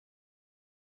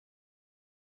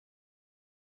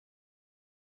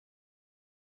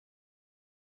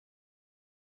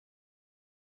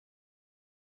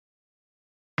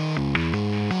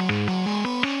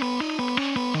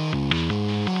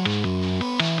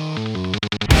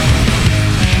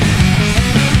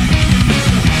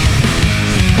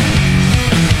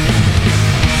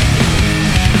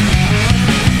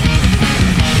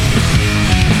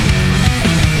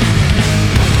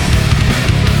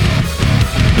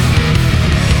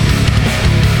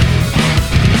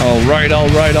All right.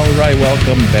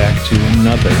 Welcome back to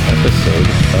another episode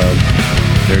of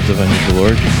Nerds of Unusual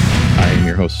Origin. I am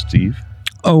your host, Steve.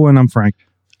 Oh, and I'm Frank.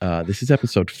 This is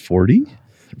episode 40.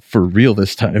 For real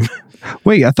this time.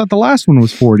 Wait, I thought the last one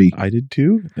was 40. I did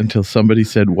too, until somebody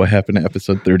said, what happened to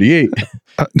episode 38?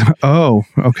 Oh,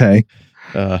 okay.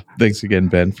 Thanks again,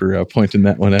 Ben, for pointing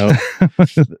that one out.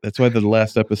 That's why the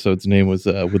last episode's name was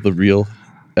with the real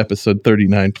episode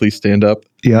 39. Please stand up.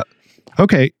 Yeah.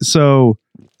 Okay, so...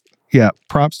 yeah,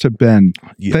 props to Ben.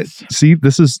 Yes. See,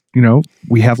 this is,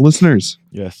 we have listeners.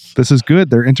 Yes. This is good.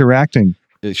 They're interacting.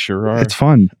 It sure are. It's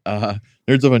fun.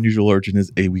 Nerds of Unusual Origin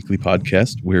is a weekly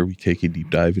podcast where we take a deep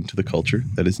dive into the culture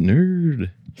that is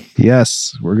nerd.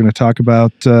 Yes, we're going to talk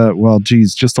about,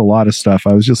 just a lot of stuff.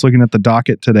 I was just looking at the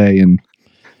docket today, and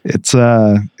it's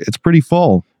pretty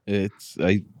full.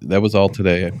 That was all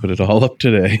today. I put it all up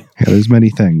today. Yeah, there's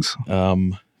many things.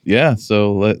 Yeah,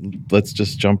 so let's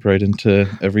just jump right into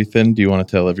everything. Do you want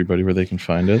to tell everybody where they can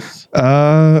find us?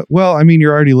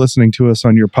 You're already listening to us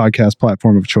on your podcast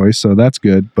platform of choice, so that's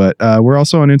good. But we're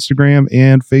also on Instagram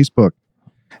and Facebook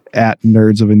at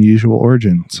Nerds of Unusual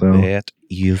Origin. So that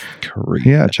is correct.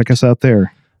 Yeah, check us out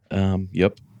there.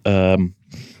 Yep.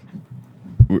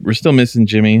 We're still missing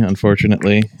Jimmy,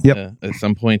 unfortunately. Yep. At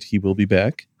some point, he will be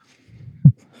back.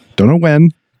 Don't know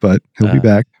when, but he'll be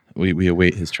back. We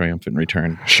await his triumphant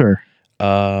return. Sure.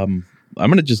 I'm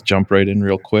going to just jump right in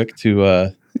real quick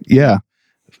to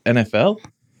NFL.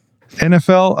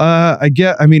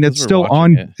 It's still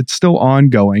on. It's still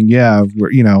ongoing. Yeah,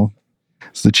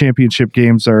 so the championship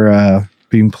games are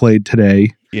being played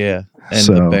today. Yeah, and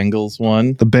the Bengals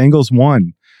won. The Bengals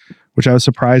won, which I was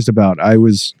surprised about. I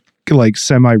was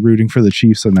semi rooting for the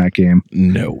Chiefs in that game.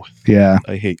 No. Yeah.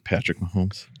 I hate Patrick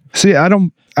Mahomes. See, I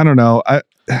don't know.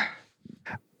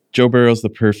 Joe Burrow's the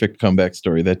perfect comeback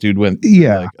story. That dude went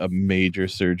through a major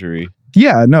surgery.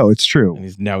 Yeah, no, it's true. And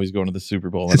he's going to the Super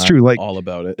Bowl. It's true. All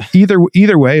about it.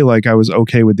 Either way, I was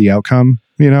okay with the outcome,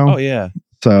 Oh yeah.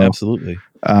 So absolutely.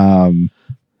 So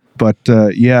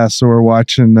we're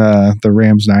watching the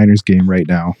Rams-Niners game right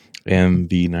now. And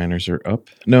the Niners are up.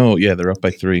 No, yeah, they're up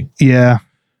by 3. Yeah.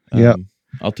 Yeah.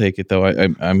 I'll take it though.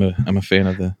 I'm a fan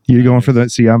of the. You're going for the.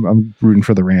 See, I'm rooting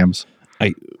for the Rams.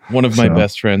 One of my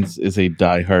best friends is a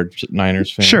diehard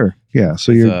Niners fan. Sure. Yeah.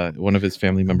 So you're one of his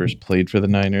family members played for the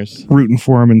Niners. Rooting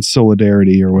for him in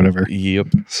solidarity or whatever. Yep.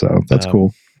 So that's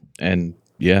cool. And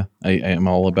yeah, I am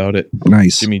all about it.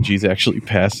 Nice. Jimmy G's actually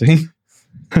passing,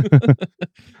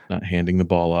 not handing the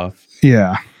ball off.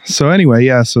 Yeah. So anyway,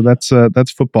 so that's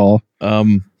football.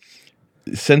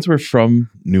 Since we're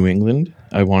from New England,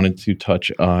 I wanted to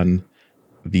touch on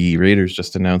the Raiders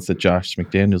just announced that Josh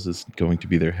McDaniels is going to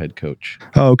be their head coach.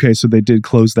 Oh, okay. So they did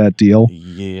close that deal.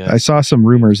 Yeah. I saw some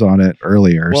rumors on it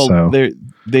earlier. Well, so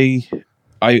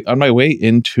on my way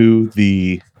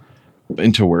into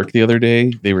work the other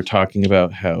day, they were talking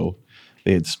about how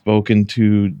they had spoken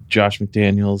to Josh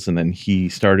McDaniels, and then he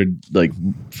started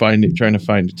trying to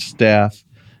find staff,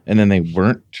 and then they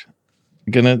weren't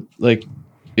gonna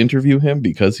interview him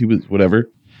because he was whatever.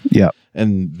 Yeah.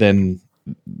 And then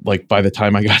by the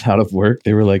time I got out of work,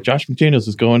 they were like, Josh McDaniels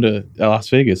is going to Las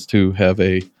Vegas to have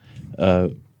a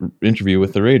interview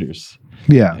with the Raiders.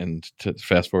 Yeah. And to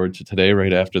fast forward to today,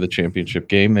 right after the championship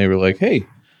game, they were like, hey,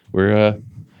 we're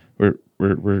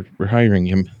hiring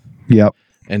him. Yep.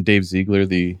 And Dave Ziegler, I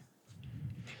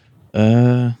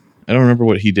don't remember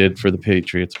what he did for the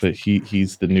Patriots, but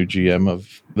he's the new GM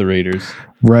of the Raiders.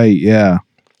 Right. Yeah.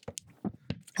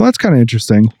 Well, that's kind of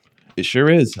interesting. It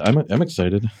sure is. I'm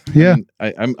excited. Yeah.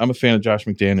 I'm a fan of Josh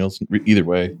McDaniels either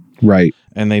way. Right.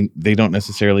 And they don't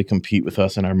necessarily compete with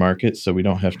us in our market, so we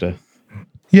don't have to.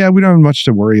 Yeah, we don't have much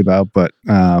to worry about, but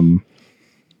hey,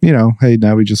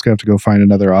 now we just have to go find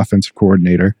another offensive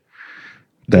coordinator.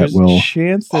 There's a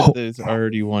chance that there's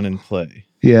already one in play.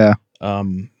 Yeah.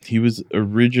 He was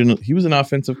an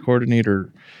offensive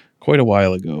coordinator quite a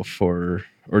while ago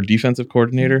or defensive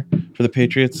coordinator for the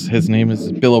Patriots. His name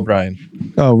is Bill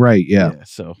O'Brien. Oh, right. Yeah.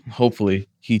 So hopefully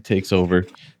he takes over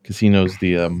because he knows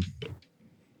the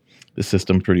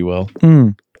system pretty well.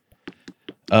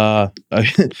 What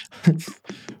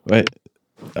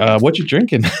you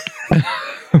drinking?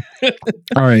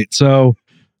 All right. So,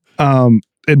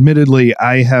 admittedly,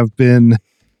 I have been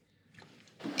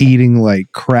eating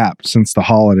like crap since the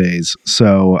holidays.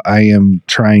 So I am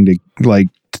trying to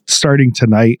starting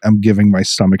tonight, I'm giving my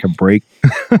stomach a break.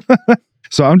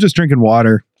 So I'm just drinking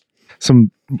water.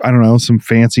 Some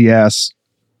fancy ass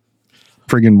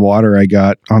friggin' water I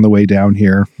got on the way down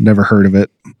here. Never heard of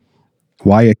it.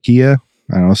 Waiakea.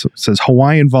 I don't know. So it says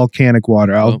Hawaiian volcanic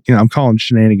water. I'm calling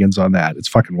shenanigans on that. It's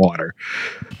fucking water.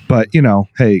 But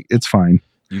hey, it's fine.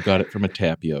 You got it from a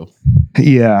Tapio.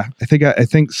 Yeah, I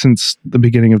think since the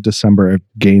beginning of December, I've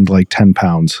gained like 10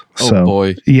 pounds. Oh So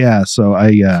boy. yeah, so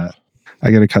I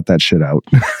got to cut that shit out.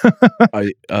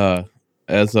 I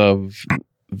as of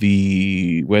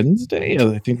the Wednesday,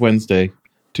 I think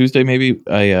Tuesday maybe,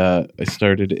 I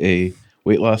started a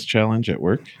weight loss challenge at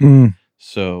work.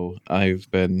 So I've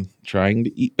been trying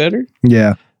to eat better.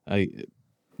 Yeah.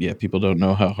 People don't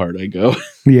know how hard I go.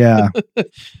 Yeah.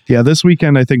 Yeah, this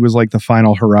weekend I think was like the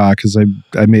final hurrah because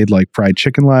I made like fried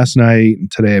chicken last night, and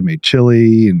today I made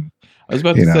chili. And I was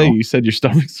about to say, you said your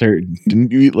stomach's hurting.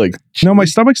 Didn't you eat like chili? No, my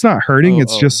stomach's not hurting.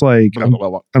 It's just like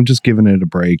I'm just giving it a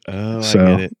break. Oh, so,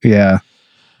 I get it. Yeah.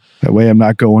 That way I'm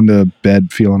not going to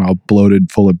bed feeling all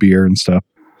bloated, full of beer and stuff.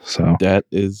 So that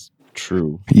is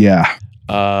true. Yeah.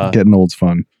 Getting old's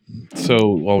fun. So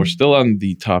while we're still on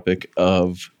the topic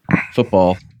of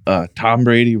football, Tom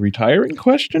Brady retiring ?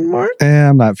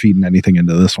 I'm not feeding anything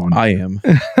into this one. I am.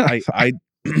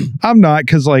 I'm not,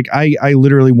 because like I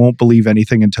literally won't believe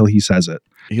anything until he says it.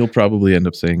 He'll probably end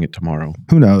up saying it tomorrow.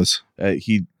 Who knows? I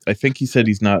think he said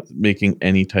he's not making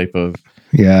any type of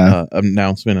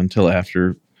announcement until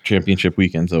after championship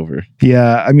weekend's over.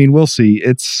 Yeah, I mean, we'll see.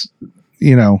 It's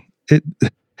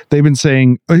they've been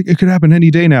saying it could happen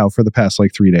any day now for the past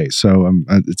like 3 days. So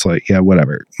it's like, yeah,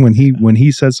 whatever. When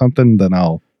he says something, then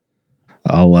I'll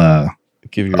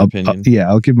give your opinion.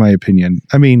 I'll give my opinion.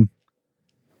 I mean,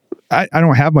 I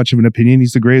don't have much of an opinion.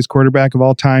 He's the greatest quarterback of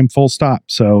all time, full stop.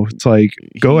 So it's like,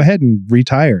 go ahead and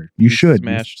retire. You should.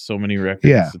 Smashed so many records.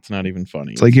 Yeah. It's not even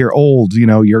funny. It's like, you're old,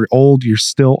 you're old. You're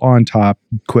still on top.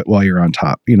 Quit while you're on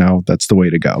top. That's the way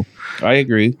to go. I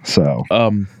agree. So,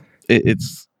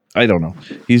 it's, I don't know.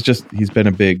 He's been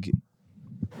a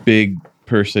big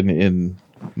person in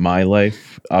my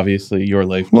life. Obviously your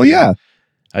life. Well, yeah.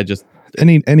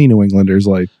 Any New Englander's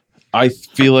life. I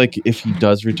feel like if he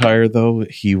does retire, though,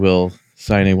 he will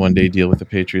sign a one-day deal with the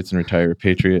Patriots and retire a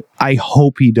Patriot. I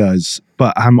hope he does,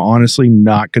 but I'm honestly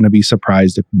not going to be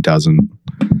surprised if he doesn't.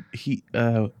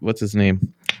 What's his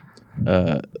name?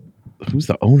 Who's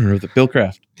the owner of the Bill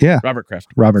Kraft? Yeah, Robert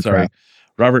Kraft. Kraft.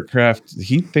 Robert Kraft.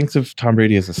 He thinks of Tom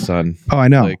Brady as a son. Oh, I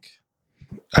know.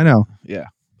 I know. Yeah.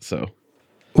 So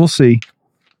we'll see.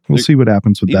 We'll see what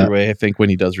happens with that. Either way, I think when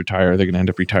he does retire, they're going to end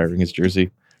up retiring his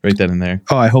jersey. Right then and there.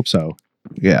 Oh, I hope so.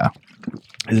 Yeah.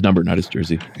 His number, not his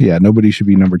jersey. Yeah, nobody should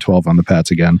be number 12 on the Pats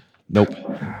again. Nope.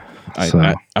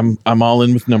 I'm all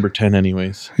in with number 10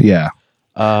 anyways. Yeah.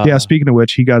 Speaking of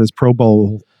which, he got his Pro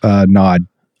Bowl nod.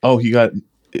 Oh,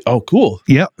 cool.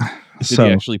 Yep. Did he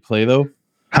actually play though?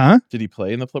 Huh? Did he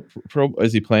play in the Pro?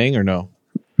 Is he playing or no?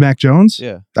 Mac Jones?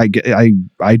 Yeah.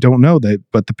 I don't know that,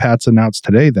 but the Pats announced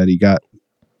today that he got,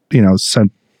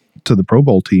 sent to the Pro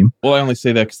Bowl team. Well, I only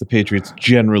say that because the Patriots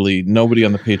nobody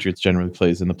on the Patriots generally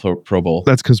plays in the Pro Bowl.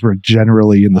 That's because we're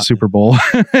generally in the Super Bowl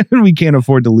and we can't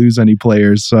afford to lose any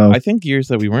players. So I think years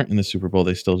that we weren't in the Super Bowl,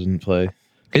 they still didn't play.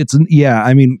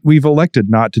 I mean, we've elected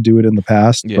not to do it in the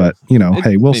past, but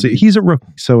hey, we'll see. He's a rookie,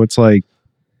 so it's like,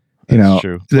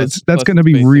 true. That's going to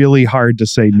be really hard to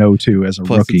say no to as a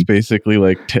rookie. It's basically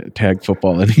like tag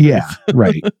football. Anyways. Yeah,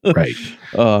 right.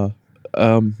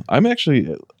 I'm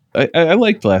actually. I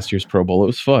liked last year's Pro Bowl. It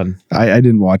was fun. I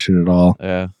didn't watch it at all.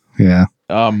 Yeah.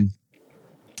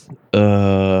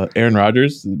 Aaron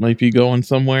Rodgers might be going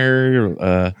somewhere.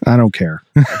 I don't care.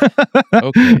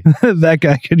 Okay. That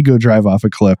guy could go drive off a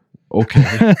cliff.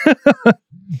 Okay.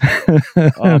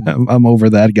 I'm over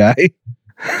that guy.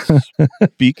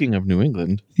 Speaking of New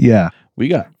England. Yeah. We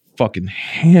got fucking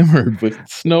hammered with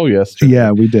snow yesterday.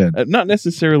 Yeah, we did. Not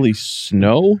necessarily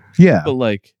snow. Yeah. But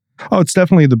like. Oh, it's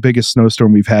definitely the biggest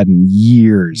snowstorm we've had in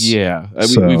years. Yeah.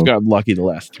 We've gotten lucky the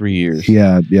last 3 years.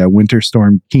 Yeah. Winter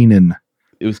Storm Keenan.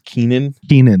 It was Keenan?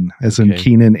 Keenan, as in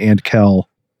Keenan and Kel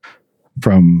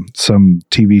from some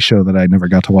TV show that I never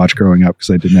got to watch growing up because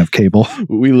I didn't have cable.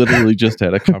 We literally just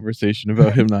had a conversation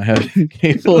about him not having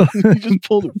cable. And he just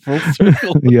pulled it full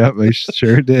circle. Yep, I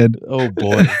sure did. Oh,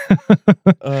 boy.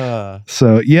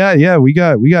 So, yeah, we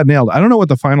got nailed. I don't know what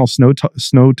the final snow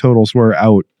totals were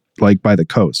out like by the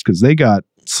coast because they got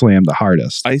slammed the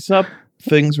hardest. I saw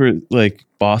things where like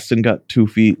Boston got 2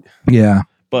 feet. Yeah.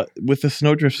 But with the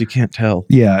snowdrifts, you can't tell.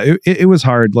 Yeah, it was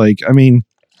hard. Like, I mean,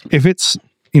 if it's,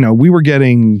 we were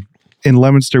getting, in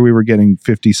Leominster, we were getting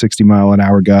 50, 60 mile an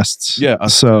hour gusts. Yeah.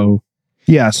 So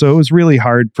it was really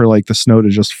hard for like the snow to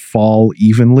just fall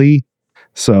evenly.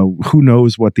 So who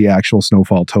knows what the actual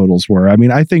snowfall totals were. I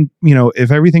mean, I think,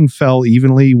 if everything fell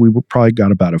evenly, we would probably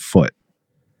got about a foot.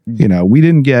 We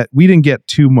didn't get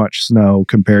too much snow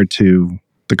compared to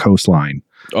the coastline.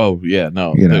 Oh yeah,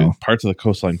 no. You know. Parts of the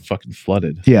coastline fucking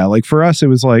flooded. Yeah, like for us, it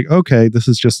was like, okay, this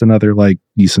is just another like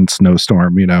decent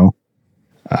snowstorm, you know.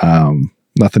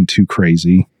 Nothing too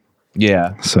crazy.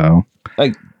 Yeah. So,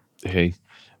 Hey,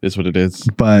 it's what it is.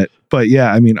 but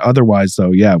yeah, I mean, otherwise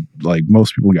though, yeah, like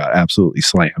most people got absolutely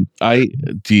slammed.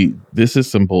 This is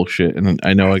some bullshit, and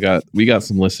I know we got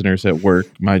some listeners at work.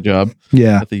 My job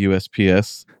Yeah, at the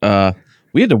USPS.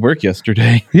 We had to work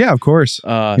yesterday. yeah, of course.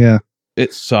 Yeah,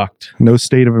 It sucked. no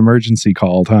state of emergency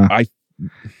called, huh?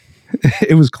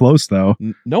 It was close though.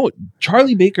 No,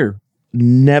 Charlie Baker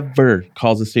never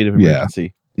calls a state of Yeah.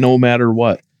 emergency, no matter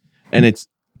what, and it's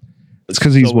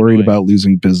because he's so worried annoying. about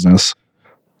losing business.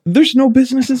 There's no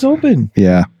businesses open.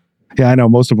 Yeah, I know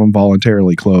most of them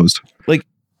voluntarily closed.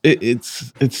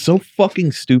 It's so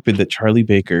fucking stupid that Charlie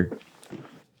Baker,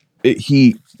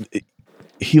 he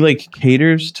like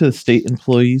caters to state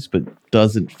employees, but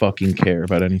doesn't fucking care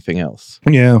about anything else.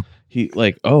 Yeah, He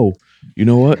like, oh, you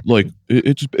know what? Like,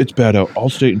 it's bad out. All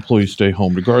state employees stay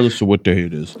home, regardless of what day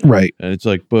it is. right. And it's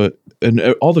like, and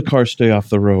all the cars stay off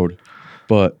the road.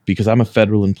 But because I'm a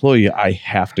federal employee, I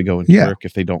have to go into Yeah. work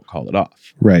if they don't call it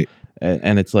off. Right.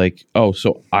 And it's like, oh,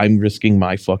 so I'm risking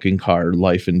my fucking car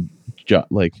life and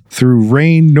like Through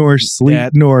rain, nor sleet,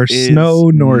 That nor is snow,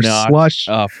 nor not slush.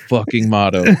 a fucking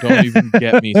motto. Don't even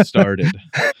get me started.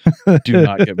 Do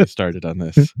not get me started on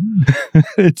this.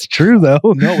 It's true though.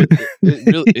 No,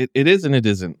 it is and it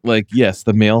isn't. Like, yes,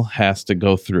 the mail has to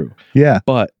go through, Yeah.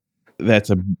 but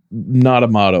that's not a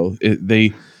motto.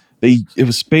 It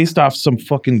was based off some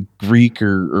fucking Greek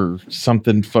or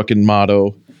something fucking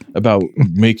motto about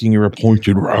making your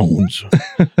appointed rounds.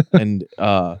 And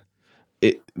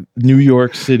New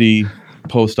York City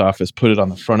post office put it on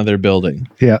the front of their building.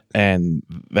 Yeah. And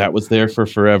that was there for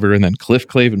forever. And then Cliff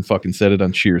Clavin fucking said it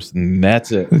on Cheers, and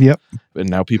that's it. Yep. And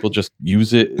now people just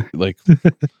use it like,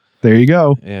 There you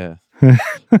go. yeah.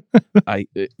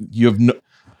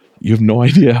 You have no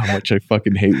idea how much I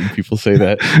fucking hate when people say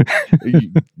that.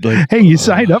 Like, Hey, you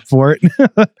signed up for it.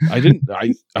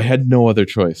 I had no other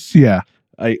choice. Yeah.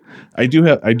 I do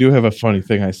have a funny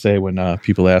thing I say when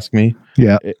people ask me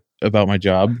Yeah. about my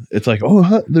job. It's like,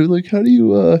 oh, they're like, how do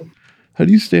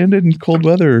you stand in cold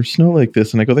weather or snow like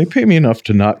this? And I go, they pay me enough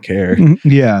to not care.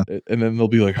 Yeah. And then they'll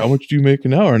be like, how much do you make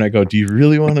an hour? And I go, do you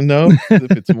really want to know? 'Cause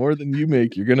if it's more than you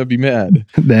make, you're gonna be mad.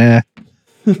 Nah.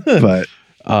 But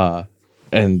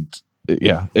And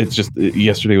yeah, it's just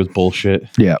yesterday was bullshit.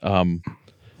 yeah.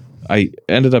 I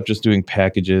ended up just doing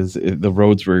packages. The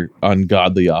roads were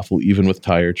ungodly awful, even with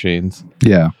tire chains.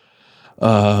 Yeah.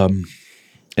 And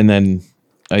then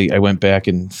I went back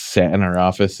and sat in our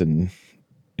office and,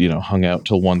 hung out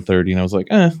till 1:30. And I was like,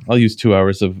 I'll use 2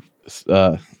 hours of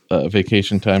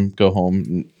vacation time, go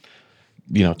home,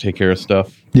 and, take care of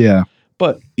stuff. Yeah.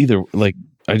 But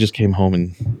I just came home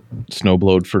and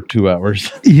snowblowed for 2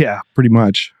 hours. Yeah. Pretty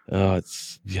much.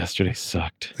 Yesterday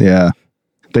sucked. Yeah.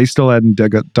 They still hadn't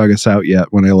dug us out yet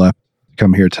when I left to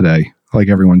come here today. Like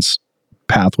everyone's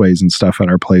pathways and stuff at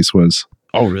our place was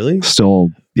Oh, really?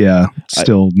 still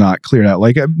not cleared out.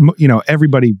 Like,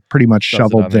 everybody pretty much Does it on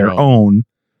shoveled their their own.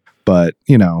 But,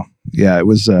 yeah, it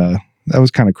was, that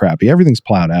was kind of crappy. Everything's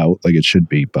plowed out like it should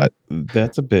be, but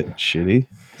That's a bit shitty.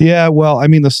 yeah, well, I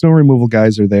mean, the snow removal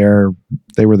guys are there.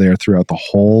 They were there throughout the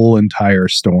whole entire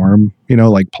storm,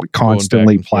 like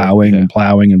constantly and forth, plowing yeah. and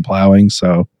plowing and plowing.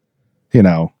 So,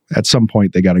 at some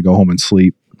point they got to go home and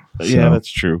sleep. Yeah, So,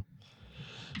 that's true.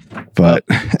 but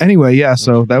anyway, yeah,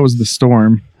 so that was the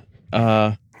storm.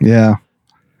 Uh, Yeah,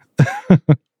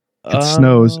 it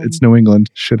snows. It's New England.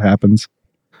 Shit happens.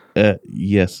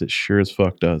 Yes, it sure as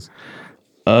fuck does.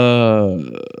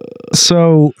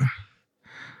 So,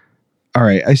 all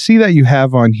right, I see that you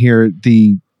have on here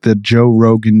the Joe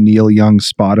Rogan, Neil Young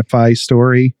Spotify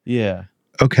story. Yeah.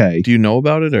 Okay, Do you know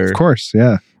about it or? of course,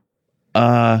 yeah.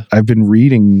 I've been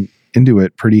reading into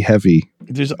it pretty heavy.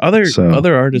 There's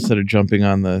other artists that are jumping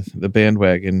on the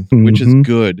bandwagon, which is Mhm.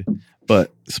 good.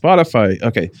 But Spotify,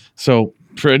 okay. So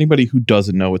for anybody who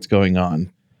doesn't know what's going on,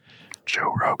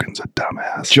 Joe Rogan's a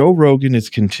dumbass. Joe Rogan is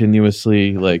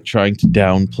continuously trying to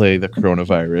downplay the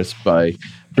coronavirus by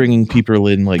bringing people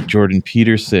in like Jordan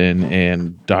Peterson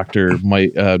and Robert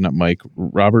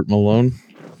Malone,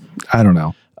 I don't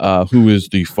know. who is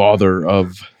the father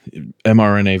of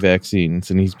mRNA vaccines.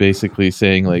 And he's basically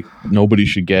saying nobody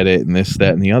should get it and this,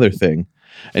 that, and the other thing.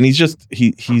 And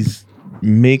he's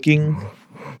making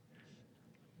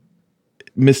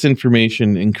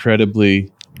misinformation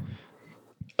incredibly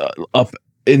up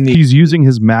in the... He's using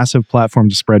his massive platform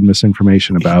to spread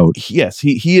misinformation about. Yes,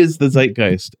 he is the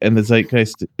zeitgeist, and the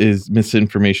zeitgeist is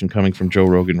misinformation coming from Joe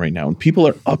Rogan right now. And people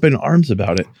are up in arms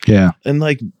about it. Yeah. And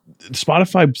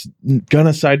Spotify's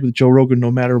gonna side with Joe Rogan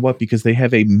no matter what because they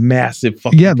have a massive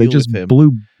fucking Yeah, they deal just with him.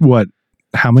 blew what?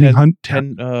 How many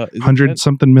 10 is it 100 10?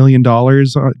 something million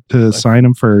dollars to sign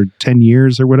him for 10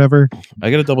 years or whatever,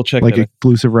 I gotta double check like that.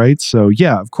 exclusive rights. So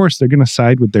yeah, of course they're going to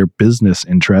side with their business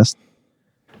interest,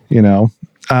 you know.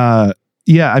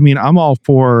 Yeah, I mean, I'm all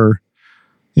for,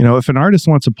 you know, if an artist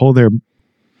wants to pull their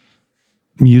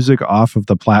music off of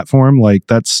the platform, like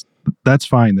that's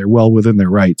fine. They're well within their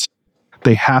rights.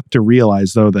 They have to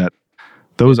realize though that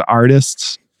those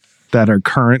artists that are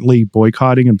currently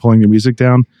boycotting and pulling their music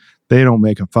down, they don't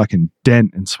make a fucking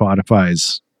dent in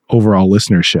Spotify's overall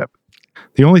listenership.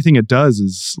 The only thing it does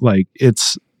is like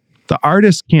it's the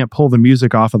artist can't pull the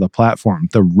music off of the platform.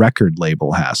 The record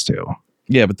label has to.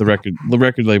 Yeah, but the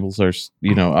record labels are,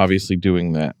 you know, obviously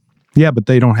doing that. Yeah, but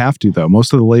they don't have to though.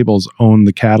 Most of the labels own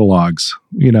the catalogs,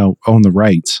 you know, own the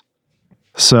rights.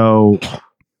 So,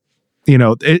 you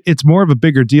know, it's more of a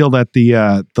bigger deal that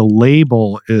the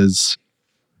label is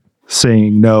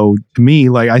saying no to me.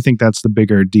 Like, I think that's the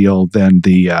bigger deal than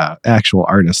the actual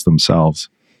artists themselves.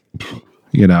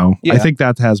 You know, Yeah. I think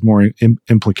that has more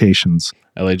implications.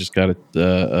 LA just got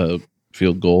a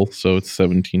field goal, so it's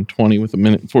 17-20 with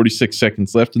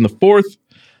 1:46 left in the fourth.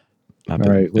 Not that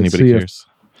All right, let's anybody see cares.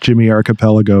 if Jimmy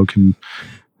Archipelago can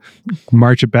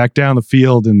march it back down the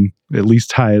field and at least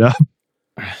tie it up.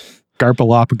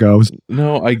 Garpalopagos,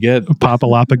 No, I get.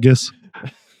 Papalopagus.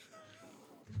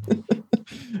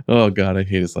 Oh God, I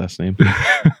hate his last name.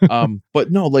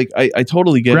 But no, like I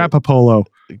totally get Grapapolo.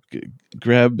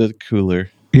 Grab the cooler.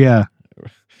 Yeah.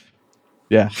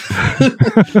 Yeah.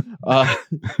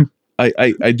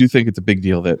 I do think it's a big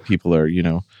deal that people are, you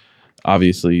know,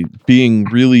 obviously being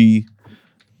really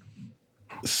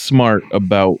smart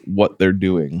about what they're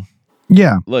doing.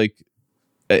 Yeah. Like,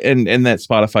 and that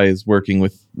Spotify is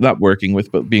not working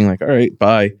with, but being like, all right,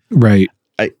 bye. Right.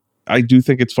 I do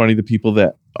think it's funny the people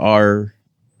that are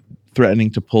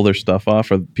threatening to pull their stuff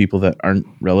off are the people that aren't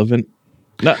relevant.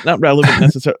 Not relevant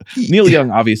necessarily. Neil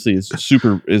Young obviously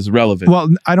is relevant. Well,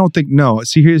 I don't think, no.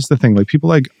 See, here's the thing. Like people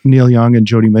like Neil Young and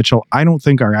Joni Mitchell, I don't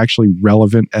think are actually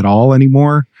relevant at all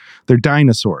anymore. They're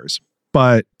dinosaurs,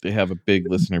 but they have a big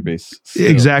listener base. Still.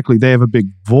 Exactly. They have a big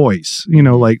voice, you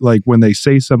know, like when they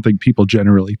say something, people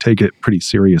generally take it pretty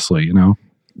seriously, you know?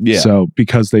 Yeah. So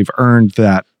because they've earned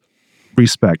that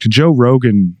respect. Joe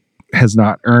Rogan has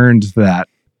not earned that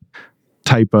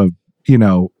type of, you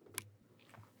know,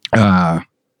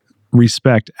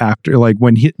 respect after, like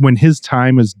when his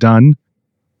time is done,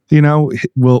 you know,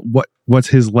 what's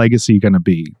his legacy going to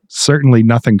be? Certainly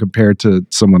nothing compared to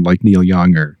someone like Neil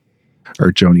Young or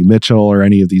Joni Mitchell or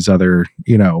any of these other,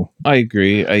 you know. I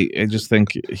agree. I just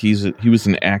think he was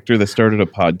an actor that started a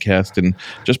podcast, and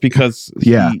just because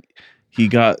he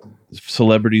got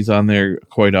celebrities on there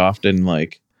quite often,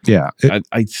 like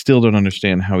I still don't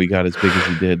understand how he got as big as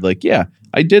he did. Like, yeah,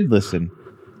 I did listen.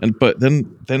 But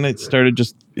then it started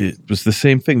it was the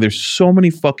same thing. There's so many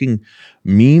fucking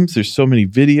memes. There's so many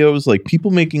videos, like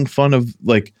people making fun of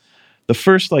like the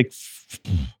first like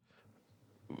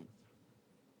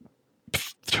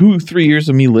 2-3 years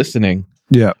of me listening.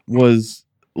 Yeah. Was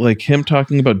like him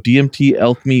talking about DMT,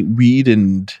 elk meat, weed,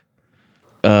 and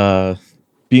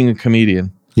being a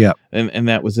comedian. Yeah. And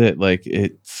that was it. Like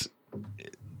it's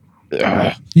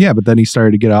yeah, but then he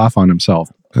started to get off on himself.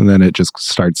 And then it just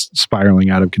starts spiraling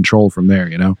out of control from there,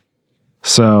 you know?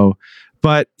 So,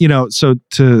 but, you know,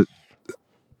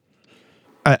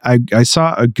 I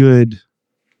saw a good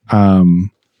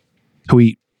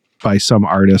tweet by some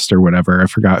artist or whatever. I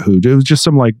forgot who. It was just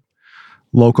some like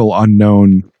local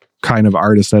unknown kind of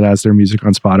artist that has their music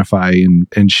on Spotify.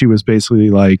 And she was basically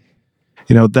like,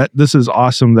 you know, that this is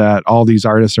awesome that all these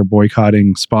artists are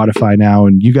boycotting Spotify now,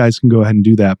 and you guys can go ahead and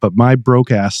do that. But my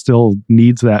broke ass still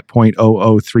needs that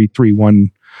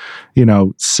 0.00331, you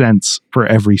know, cents for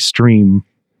every stream.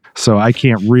 So I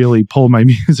can't really pull my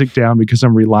music down because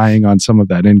I'm relying on some of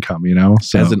that income, you know?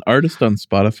 So as an artist on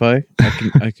Spotify,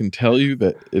 I can tell you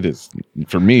that it is,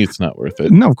 for me, it's not worth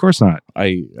it. No, of course not.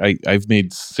 I've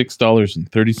made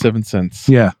 $6.37.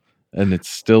 Yeah. And it's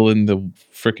still in the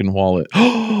freaking wallet.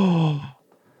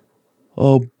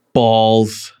 Oh,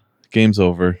 balls. Game's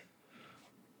over.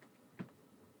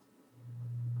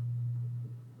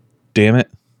 Damn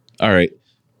it. All right.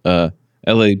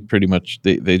 LA pretty much,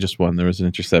 they just won. There was an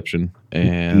interception.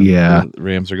 And the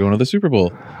Rams are going to the Super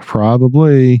Bowl.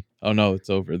 Probably. Oh, no, it's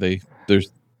over.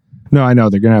 No, I know.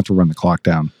 They're going to have to run the clock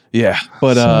down. Yeah.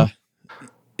 But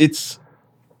it's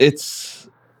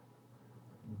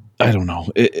I don't know.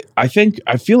 I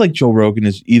feel like Joe Rogan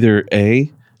is either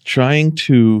trying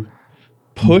to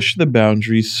push the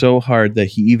boundaries so hard that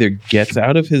he either gets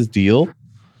out of his deal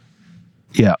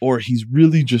Yeah. or he's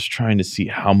really just trying to see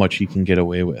how much he can get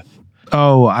away with.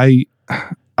 Oh, I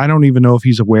don't even know if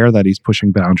he's aware that he's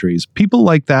pushing boundaries. People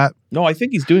like that. No, I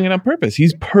think he's doing it on purpose.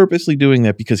 He's purposely doing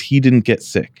that because he didn't get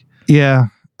sick. Yeah,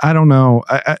 I don't know.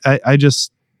 I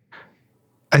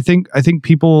think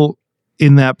people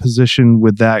in that position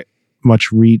with that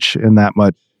much reach and that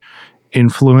much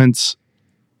influence,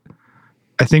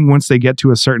 I think once they get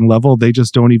to a certain level, they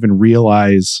just don't even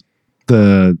realize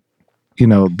that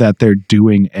they're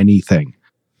doing anything.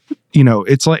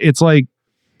 It's like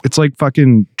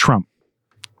fucking Trump.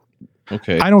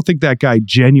 Okay. I don't think that guy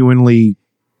genuinely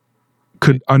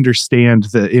could understand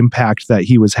the impact that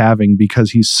he was having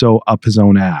because he's so up his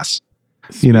own ass.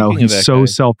 Speaking of He's that so guy,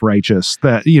 self-righteous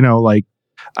that,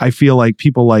 I feel like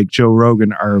people like Joe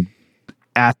Rogan are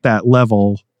at that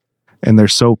level and they're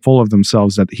so full of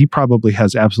themselves that he probably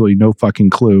has absolutely no fucking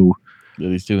clue. that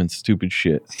he's doing stupid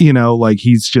shit.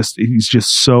 He's just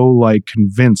so like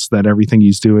convinced that everything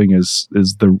he's doing is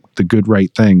the good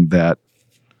right thing that,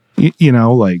 I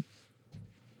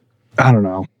don't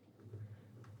know.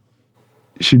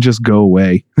 It should just go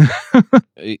away.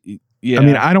 Yeah. I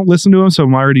mean, I don't listen to him, so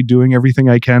I'm already doing everything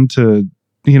I can to,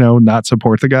 not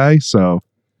support the guy. So,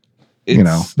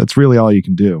 that's really all you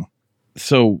can do.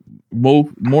 So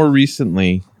more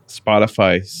recently,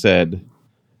 Spotify said,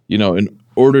 in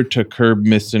order to curb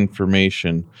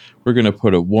misinformation, we're going to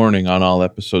put a warning on all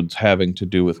episodes having to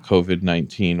do with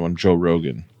COVID-19 on Joe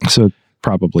Rogan. So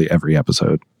probably every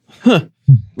episode. I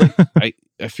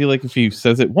feel like if he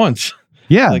says it once,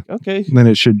 Yeah. like, okay, Then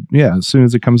it should, as soon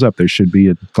as it comes up, there should be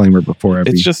a disclaimer before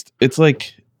every. it's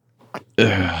like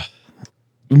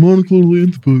monoclonal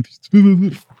antibodies.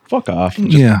 Fuck off.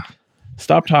 Just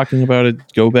stop talking about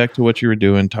it. Go back to what you were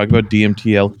doing. Talk about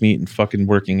DMT, elk meat, and fucking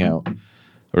working out.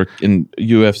 Or in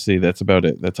UFC, that's about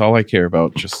it. That's all I care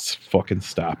about. Just fucking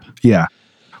stop. Yeah.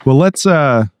 Well, let's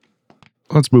move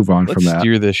on from Let's that.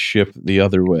 steer this ship the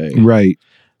other way. Right.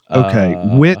 Okay.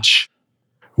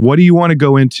 What do you want to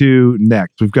go into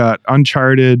next? We've got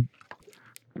Uncharted,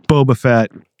 Boba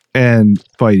Fett, and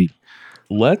Spidey.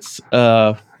 Let's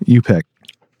You pick.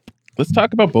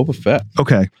 talk about Boba Fett.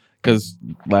 Okay. Because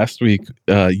last week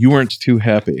you weren't too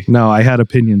happy, No, I had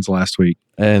opinions last week.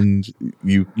 and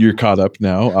you're caught up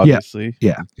now. Obviously,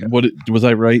 Yeah. What was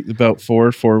I right about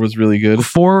 4? 4 was really good.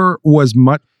 4 was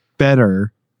much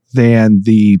better than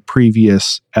the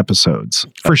previous episodes,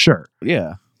 for sure.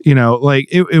 Yeah,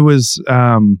 It was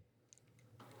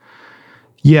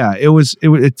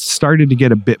it started to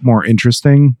get a bit more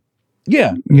interesting.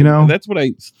 yeah. That's what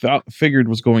I figured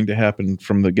was going to happen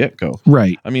from the get go.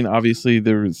 Right. I mean, obviously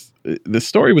the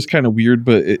story was kind of weird,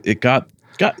 but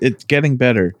it's getting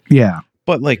better. Yeah.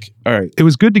 But like, all right, It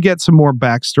was good to get some more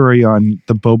backstory on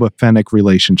the Boba Fennec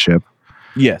relationship.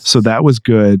 yes. So that was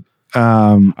good.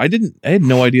 I had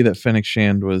no idea that Fennec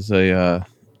Shand was a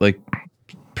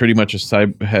pretty much a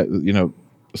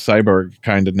cyborg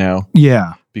kind of now,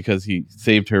 Yeah. because he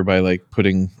saved her by like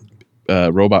putting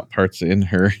robot parts in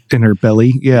her. In her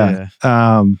belly. Yeah.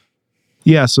 So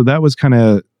that was kind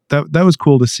of, that was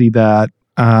cool to see that.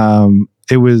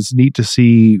 It was neat to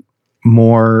see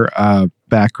more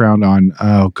background on,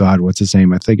 oh God, what's his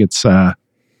name? I think it's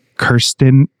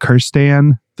Kirstan,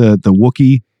 the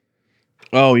Wookiee.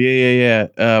 Oh yeah.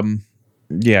 I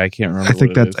can't remember. I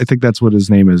think that's what his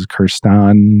name is,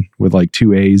 Kirstan, with like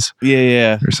 2 A's.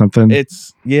 Yeah. Or something. Do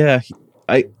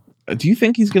you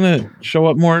think he's gonna show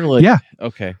up more? Like, Yeah.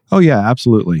 Okay. Oh yeah,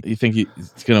 absolutely. You think he's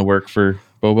gonna work for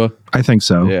Boba? I think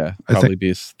so. Yeah. Probably be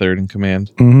his third in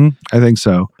command. Mm-hmm. I think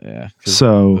so. Yeah. 'Cause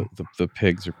So the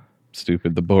pigs are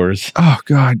stupid. The boars. oh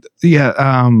God. Yeah.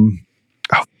 Oh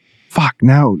fuck.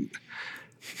 Now,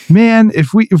 man,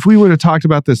 if we would have talked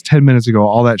about this 10 minutes ago,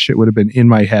 all that shit would have been in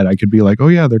my head. I could be like, oh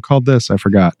yeah, they're called this. I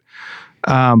forgot.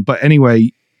 But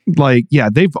anyway, like, yeah,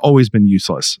 they've always been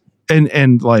useless.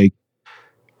 And like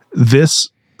this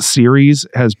series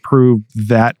has proved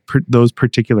that those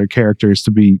particular characters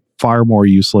to be far more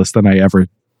useless than I ever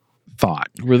thought.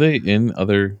 Were they in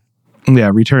other?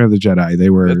 Yeah, Return of the Jedi. They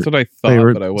were. That's what I thought. They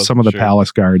were but I wasn't some of the sure.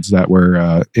 palace guards that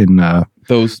were in.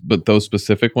 Those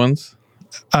specific ones.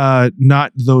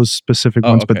 Not those specific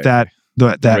ones, but okay.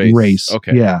 that race.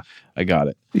 Okay. Yeah. I got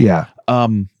it. Yeah. All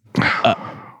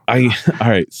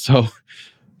right. So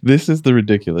this is the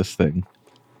ridiculous thing.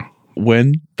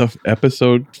 When the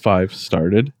episode 5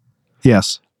 started,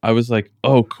 Yes. I was like,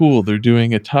 "Oh, cool! They're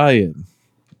doing a tie-in."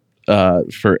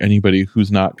 For anybody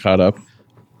who's not caught up,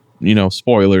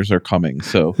 spoilers are coming.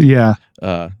 So Yeah.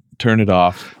 turn it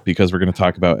off because we're going to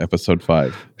talk about episode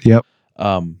 5. Yep.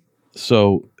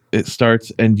 So it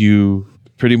starts, and you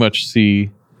pretty much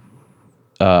see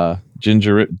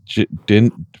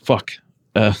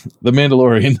The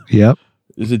Mandalorian. Yep.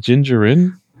 Is it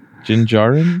Jinjarin?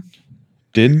 Dinjarin?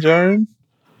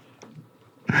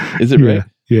 Is it right?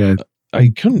 Yeah. I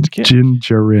can't.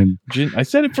 Jinjarin. I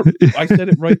said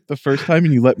it right the first time,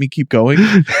 and you let me keep going.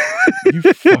 You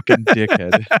fucking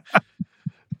dickhead.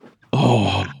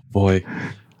 Oh boy.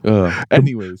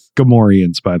 Anyways,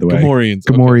 Gamorreans, by the way. Gamorreans.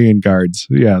 Gamorrean guards.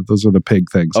 Yeah, those are the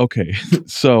pig things. Okay.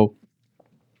 So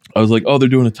I was like, oh, they're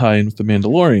doing a tie-in with the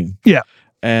Mandalorian. Yeah.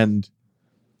 And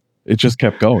it just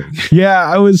kept going. Yeah,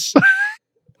 I was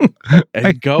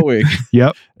going.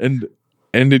 Yep. And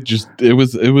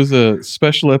it was a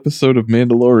special episode of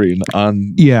Mandalorian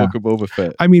on Book of Boba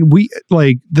Fett. I mean,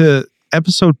 the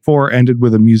episode 4 ended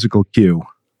with a musical cue.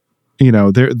 You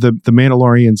know, the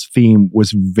Mandalorian's theme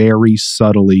was very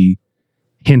subtly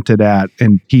hinted at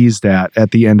and teased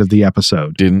at the end of the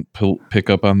episode. Didn't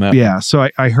pick up on that. Yeah, so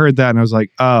I heard that and I was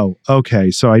like, oh, okay,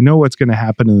 so I know what's going to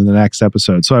happen in the next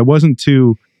episode. So I wasn't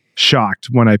too shocked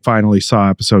when I finally saw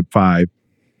episode 5,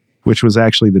 which was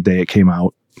actually the day it came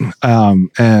out.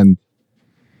 And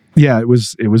yeah, it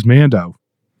was Mando,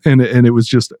 and it was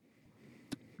just,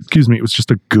 it was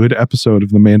just a good episode of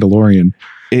The Mandalorian.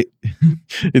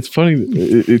 It's funny.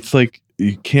 It's like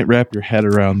you can't wrap your head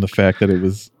around the fact that it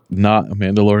was not a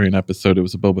Mandalorian episode. It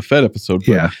was a Boba Fett episode.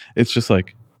 But Yeah. It's just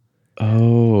like,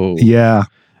 oh. Yeah.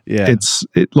 Yeah.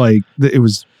 It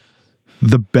was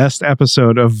the best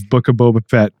episode of Book of Boba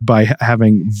Fett by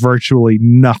having virtually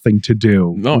nothing to do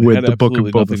with the Book of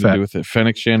Boba Fett. To do with it.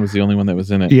 Fennec Shan was the only one that was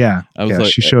in it. Yeah. I was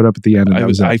like, she showed up at the end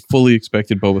and I fully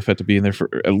expected Boba Fett to be in there for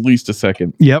at least a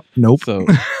second. Yep. Nope. So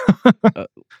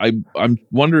I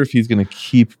wonder if he's going to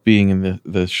keep being in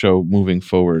the show moving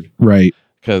forward. Right.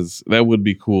 Because that would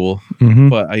be cool. Mm-hmm.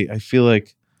 But I feel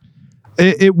like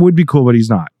it would be cool, but he's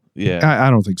not. Yeah. I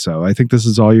don't think so. I think this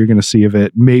is all you're going to see of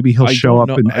it. Maybe he'll show up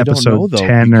in episode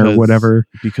 10 or whatever.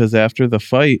 Because after the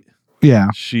fight, yeah,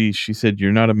 she said,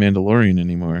 "You're not a Mandalorian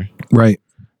anymore." Right.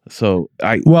 So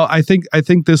I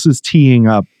think this is teeing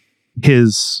up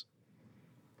his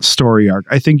story arc.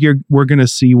 I think we're going to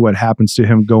see what happens to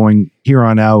him going here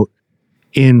on out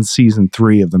in season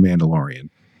 3 of The Mandalorian.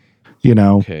 You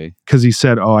know, okay, because he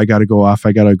said, "Oh, I got to go off.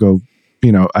 I got to go.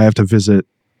 You know, I have to visit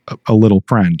a little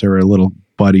friend or a little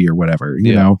buddy or whatever."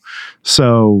 You know,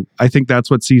 so I think that's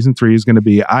what season 3 is going to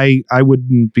be. I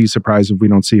wouldn't be surprised if we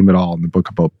don't see him at all in the Book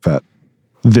of Boba Fett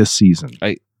this season.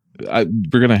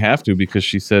 We're gonna have to, because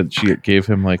she said she gave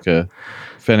him like a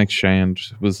Fennec Shand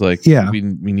was like, yeah, we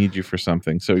need you for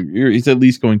something. So he's at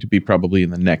least going to be probably in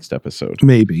the next episode.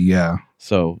 Maybe, yeah.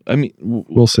 So I mean,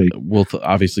 we'll see. We'll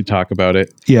obviously talk about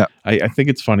it. Yeah, I think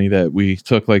it's funny that we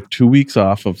took like 2 weeks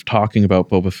off of talking about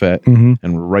Boba Fett, mm-hmm.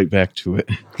 and we're right back to it.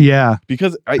 Yeah,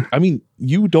 because I mean,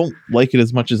 you don't like it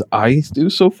as much as I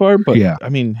do so far, but yeah. I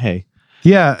mean, hey.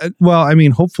 Yeah, well, I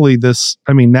mean, hopefully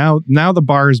now the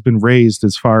bar has been raised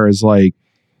as far as like,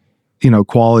 you know,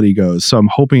 quality goes. So I'm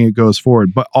hoping it goes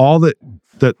forward. But all the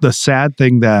sad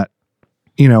thing that,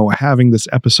 you know, having this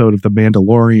episode of The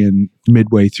Mandalorian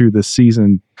midway through this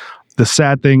season, the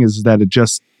sad thing is that it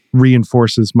just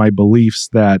reinforces my beliefs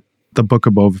that the Book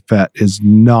of Boba Fett is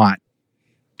not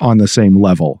on the same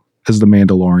level as The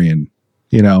Mandalorian,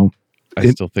 you know, I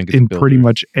still think it's in pretty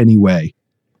much any way.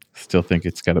 Still think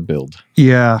it's got to build.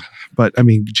 Yeah, but I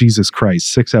mean, Jesus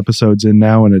Christ, 6 episodes in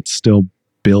now and it's still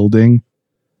building.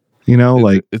 You know,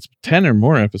 it's 10 or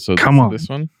more episodes. Come on, this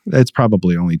one. It's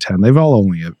probably only 10. They've all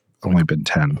only been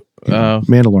 10.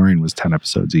 Mandalorian was 10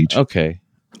 episodes each. Okay,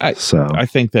 I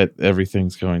think that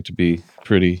everything's going to be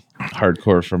pretty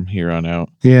hardcore from here on out.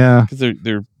 Yeah, because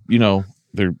they're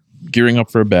gearing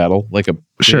up for a battle, like a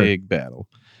big battle.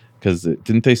 Because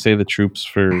didn't they say the troops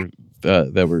for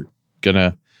that were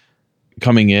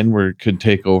coming in could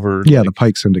take over? Yeah, the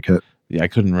Pike Syndicate. Yeah, I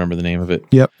couldn't remember the name of it.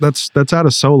 Yep, that's out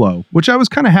of Solo, which I was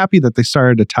kind of happy that they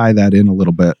started to tie that in a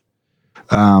little bit.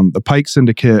 The Pike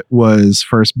Syndicate was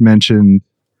first mentioned,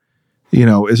 you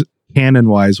know, is canon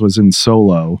wise was in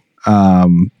Solo.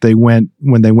 They went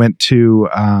to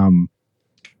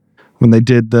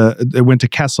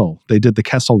Kessel. They did the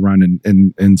Kessel run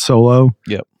in Solo.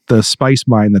 Yep. The spice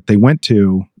mine that they went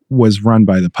to was run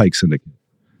by the Pike Syndicate.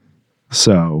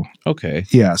 So okay,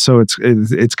 yeah. So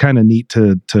it's kind of neat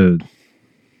to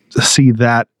see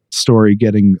that story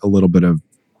getting a little bit of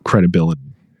credibility,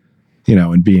 you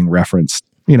know, and being referenced,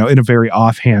 you know, in a very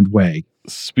offhand way.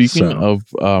 Speaking of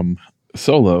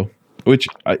Solo, which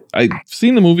I've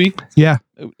seen the movie. Yeah,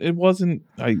 it wasn't.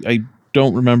 I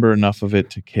don't remember enough of it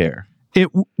to care.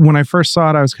 When I first saw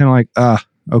it, I was kind of like,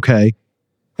 okay.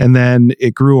 And then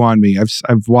it grew on me.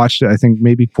 I've watched it, I think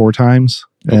maybe 4 times,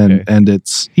 Okay. and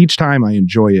it's each time I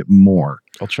enjoy it more.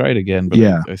 I'll try it again, but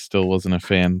Yeah. I still wasn't a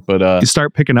fan. But You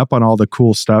start picking up on all the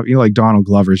cool stuff. You know, like Donald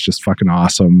Glover's just fucking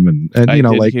awesome, and I you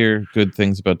know, did like hear good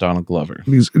things about Donald Glover.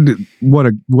 what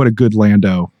a good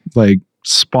Lando, like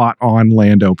spot on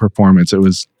Lando performance. It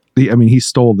was. I mean, he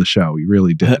stole the show. He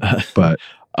really did. But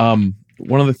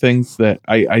one of the things that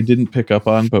I didn't pick up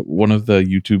on, but one of the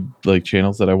YouTube like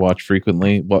channels that I watch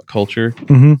frequently, What Culture,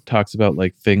 talks about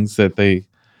like things that they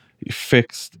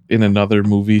fixed in another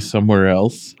movie somewhere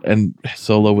else, and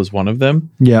Solo was one of them.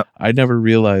 Yeah. I never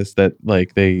realized that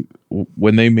like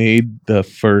when they made the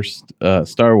first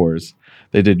Star Wars,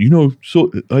 they did,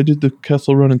 so I did the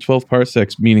Kessel Run in 12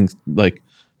 parsecs, meaning like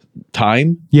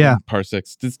time. Yeah.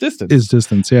 Parsecs is distance. Is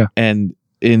distance, yeah. And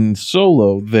in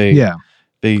Solo,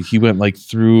 he went like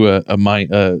through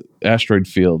a asteroid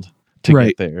field to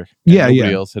get there. And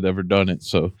nobody else had ever done it.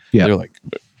 So they're like,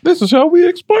 this is how we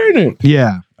explain it.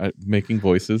 Yeah. Making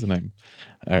voices, and I'm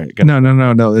all right.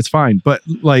 No, it's fine. But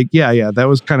like, that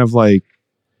was kind of like,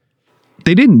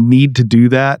 they didn't need to do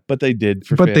that, but they did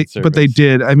for fan service. But they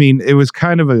did. I mean, it was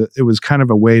kind of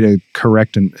a way to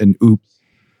correct an oops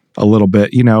a little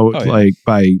bit, you know, like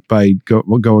by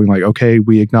going like, okay,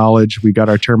 we acknowledge we got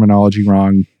our terminology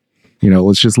wrong. You know,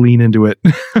 let's just lean into it.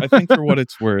 I think for what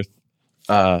it's worth,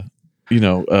 wow,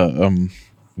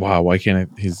 why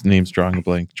can't his name's drawing a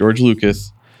blank? George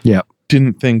Lucas,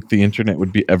 didn't think the internet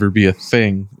would ever be a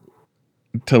thing.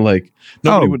 To like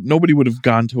nobody would have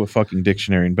gone to a fucking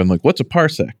dictionary and been like, what's a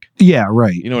parsec? Yeah,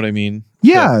 right. You know what I mean?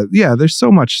 Yeah, there's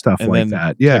so much stuff like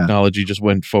that. Yeah, technology just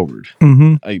went forward.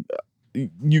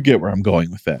 You get where I'm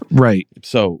going with that, right?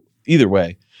 So either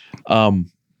way, I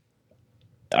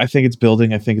think it's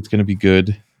building. I think it's going to be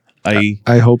good. I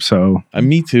hope so.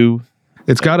 Me too.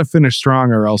 It's got to finish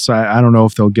strong, or else I don't know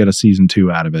if they'll get a season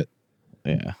 2 out of it.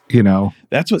 Yeah, you know,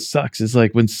 that's what sucks is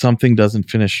like when something doesn't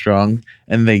finish strong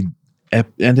and they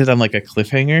ended on like a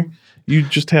cliffhanger. You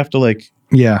just have to like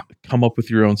come up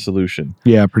with your own solution.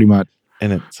 Yeah, pretty much.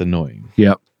 And it's annoying.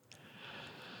 Yep.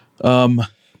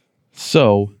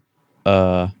 So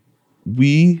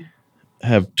we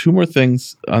have 2 more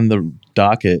things on the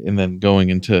docket, and then going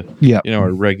into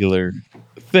our regular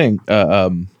thing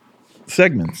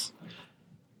segments.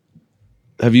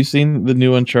 Have you seen the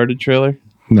new Uncharted trailer?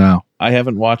 No, I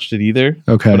haven't watched it either.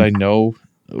 Okay, but I know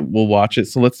we'll watch it.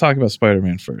 So let's talk about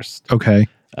Spider-Man first. Okay,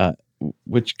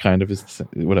 which kind of is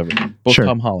whatever. Both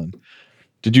Tom Holland.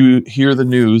 Did you hear the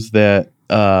news that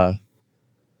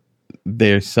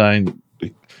they signed?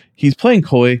 He's playing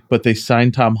coy, but they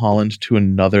signed Tom Holland to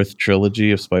another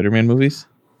trilogy of Spider-Man movies.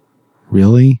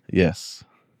 Really? Yes.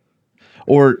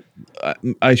 Or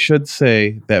I should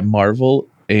say that Marvel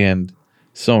and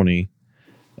Sony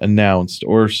announced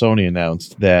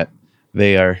that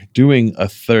they are doing a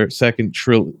second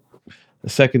trilogy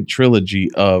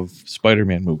of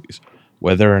Spider-Man movies.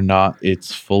 Whether or not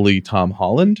it's fully Tom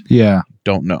Holland,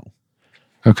 don't know.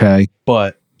 Okay.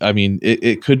 But I mean,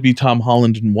 it could be Tom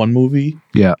Holland in one movie.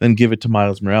 Yeah. Then give it to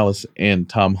Miles Morales and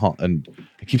Tom Holland.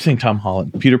 I keep saying Tom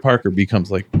Holland. Peter Parker becomes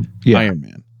like Iron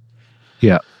Man.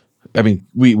 Yeah. I mean,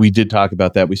 we did talk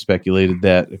about that. We speculated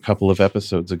that a couple of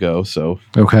episodes ago. So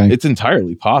it's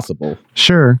entirely possible.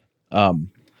 Sure.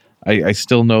 I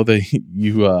still know that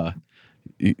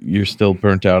you're still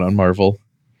burnt out on Marvel.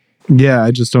 Yeah, I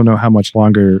just don't know how much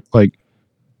longer. Like,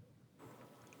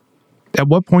 at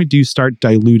what point do you start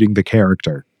diluting the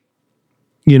character?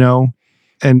 You know,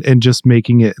 and just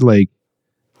making it like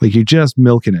you're just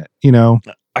milking it. You know,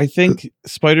 I think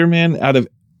Spider-Man, out of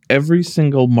every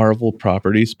single Marvel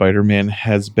property, Spider-Man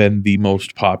has been the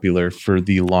most popular for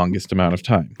the longest amount of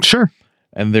time. Sure.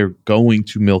 And they're going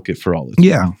to milk it for all its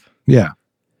worth. Yeah.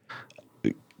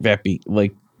 That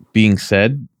being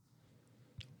said,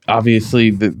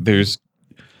 obviously there's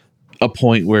a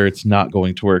point where it's not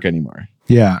going to work anymore.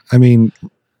 Yeah. I mean,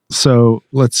 so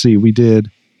let's see. We did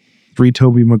 3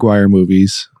 Tobey Maguire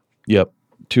movies. Yep.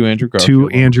 2 Andrew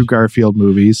Garfield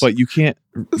movies. But you can't...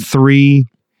 3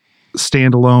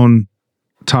 standalone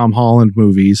Tom Holland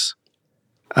movies.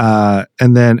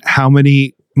 And then how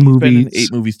many movies?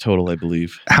 8 movies total, I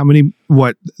believe. How many?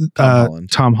 What?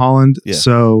 Tom Holland. Yeah.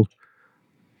 So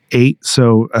 8.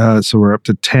 So we're up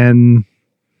to 10,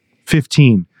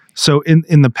 15. So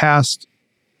in the past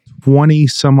 20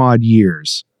 some odd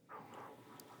years,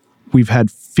 we've had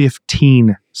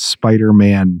 15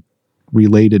 Spider-Man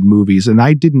related movies, and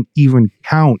I didn't even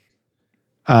count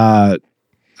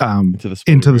Into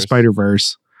the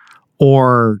Spider-Verse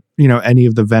or any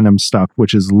of the Venom stuff,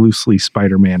 which is loosely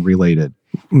Spider-Man related.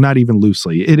 Not even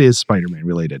loosely, it is Spider-Man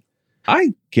related.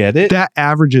 I get it. That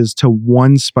averages to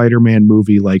one Spider-Man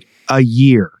movie like a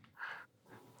year.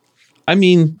 I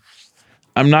mean,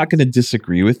 I'm not going to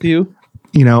disagree with you.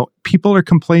 You know, people are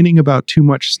complaining about too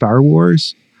much Star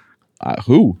Wars.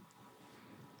 Who?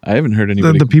 I haven't heard The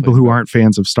anybody. people who complain aren't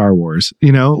fans of Star Wars,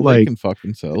 you know, about it. Well, they like, can fuck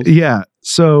themselves. yeah.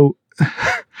 So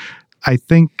I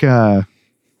think, I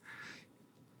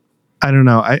don't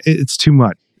know. It's too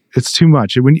much. It's too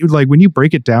much. When you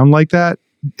break it down like that,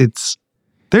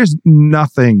 there's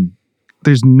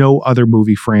no other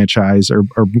movie franchise or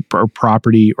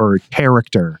property or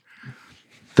character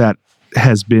that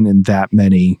has been in that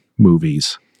many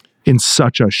movies in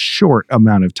such a short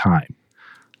amount of time.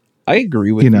 I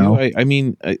agree with you. I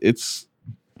mean, it's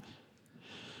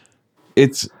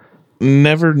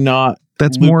never not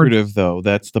lucrative, though.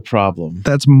 That's the problem.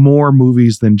 That's more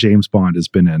movies than James Bond has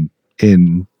been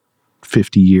in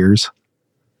 50 years,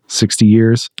 60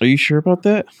 years. Are you sure about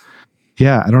that?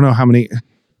 Yeah, I don't know how many.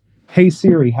 Hey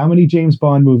Siri, how many James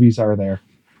Bond movies are there?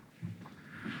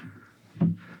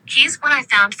 Here's what I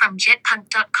found from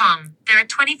jetpunk.com. There are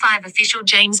 25 official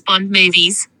James Bond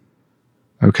movies.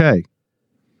 Okay.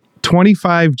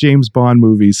 25 James Bond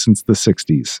movies since the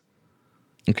 60s.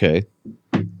 Okay.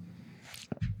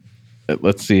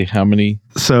 Let's see how many.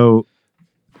 So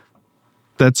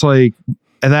that's like,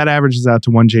 and that averages out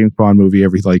to one James Bond movie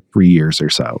every like 3 years or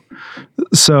so.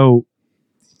 So,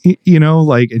 you know,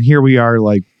 like, and here we are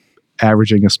like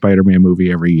averaging a Spider-Man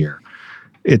movie every year.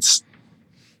 It's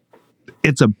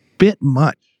a bit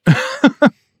much.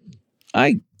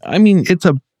 I mean, it's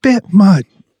a bit much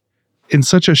in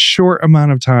such a short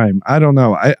amount of time. I don't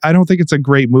know. I don't think it's a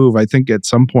great move. I think at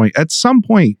some point,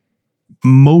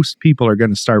 most people are going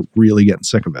to start really getting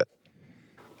sick of it.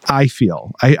 I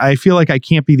feel like I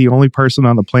can't be the only person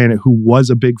on the planet who was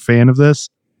a big fan of this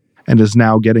and is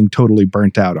now getting totally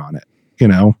burnt out on it. You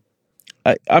know?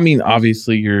 I mean,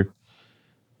 obviously you're,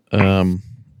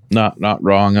 not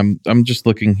wrong. I'm just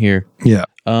looking here. Yeah.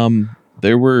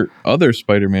 There were other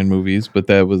Spider-Man movies, but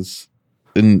that was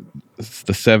in the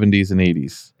 70s and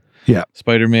 80s. Yeah.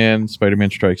 Spider-Man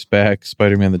Strikes Back,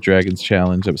 Spider-Man the Dragon's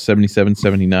Challenge. That was 77,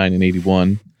 79, and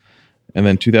 81. And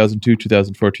then 2002,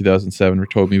 2004, 2007 were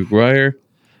Tobey Maguire.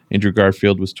 Andrew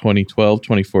Garfield was 2012,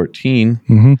 2014.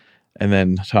 Mm-hmm. And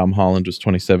then Tom Holland was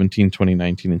 2017,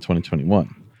 2019, and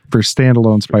 2021. For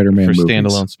standalone Spider-Man movies.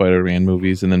 Standalone Spider-Man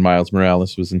movies. And then Miles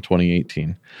Morales was in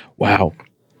 2018. Wow.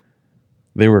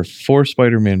 There were 4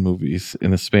 Spider-Man movies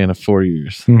in the span of 4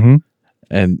 years. Mm-hmm.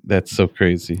 And that's so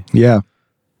crazy. Yeah.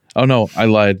 Oh, no, I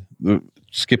lied.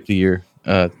 Skipped the year.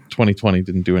 2020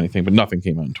 didn't do anything, but nothing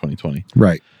came out in 2020.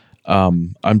 Right.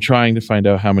 I'm trying to find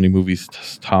out how many movies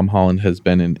Tom Holland has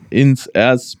been in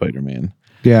as Spider-Man.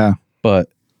 Yeah. But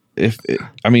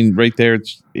right there,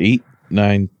 it's 8,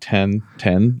 9,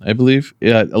 10, I believe.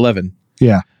 Yeah, 11.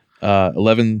 Yeah.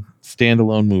 11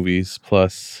 standalone movies,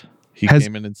 plus he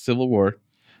came in Civil War.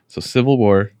 So Civil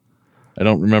War, I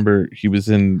don't remember. He was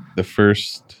in the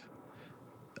first,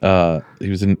 he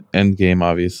was in Endgame,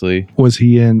 obviously. Was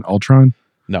he in Ultron?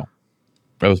 No.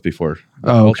 That was before.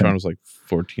 Oh, Ultron was like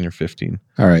 14 or 15.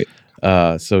 All right.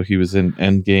 So he was in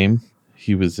Endgame.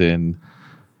 He was in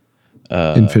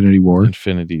Infinity War.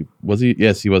 Was he?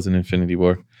 Yes, he was in Infinity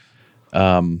War.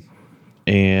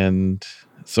 And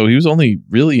so he was only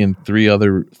really in three of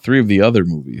the other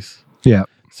movies. Yeah.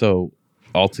 So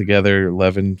altogether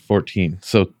 11, 14.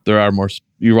 So there are more.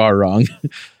 You are wrong.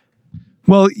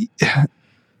 Well,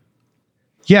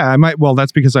 yeah, I might. Well,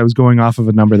 that's because I was going off of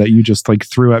a number that you just like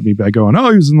threw at me by going,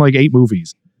 "Oh, he was in like 8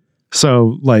 movies."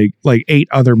 So like 8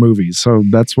 other movies. So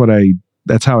that's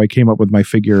how I came up with my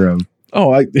figure of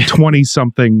 20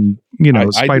 something,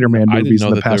 Spider-Man movies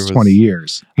in the past 20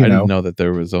 years. I didn't know that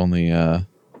there was only I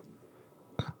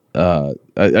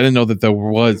didn't know that there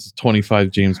was 25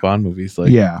 James Bond movies.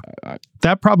 Like, yeah,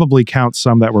 that probably counts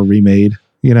some that were remade,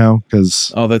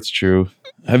 because that's true.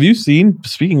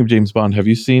 Speaking of James Bond, have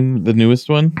you seen the newest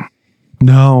one?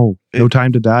 No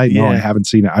Time to Die. No, I haven't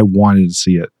seen it. I wanted to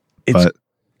see it. It's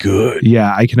good.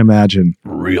 Yeah, I can imagine.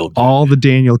 Real good. All the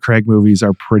Daniel Craig movies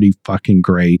are pretty fucking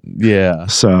great. Yeah.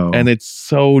 So, and it's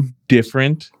so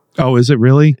different. Oh, is it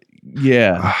really?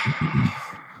 Yeah.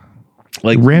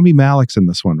 Like Rami Malek's in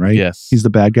this one, right? Yes. He's the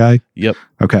bad guy? Yep.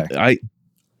 Okay.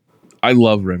 I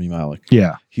love Rami Malek.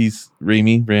 Yeah. He's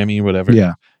Rami, whatever.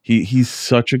 Yeah. He's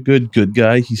such a good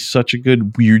guy. He's such a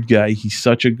good weird guy. He's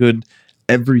such a good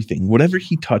everything. Whatever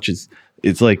he touches,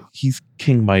 it's like he's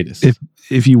King Midas.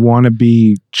 If you want to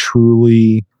be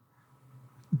truly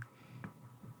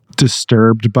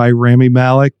disturbed by Rami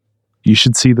Malek, you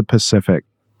should see The Pacific,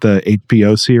 the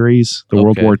HBO series, the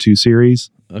World War II series.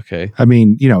 Okay. I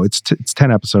mean, it's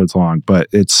 10 episodes long, but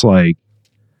it's like,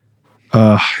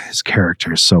 his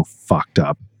character is so fucked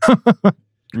up.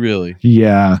 Really?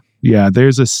 Yeah.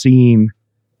 There's a scene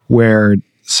where,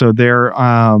 so they're,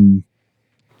 I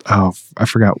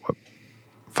forgot what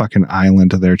fucking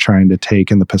island they're trying to take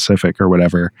in the Pacific or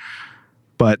whatever.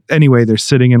 But anyway, they're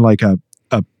sitting in like a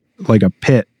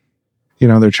pit.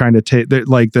 They're trying to take,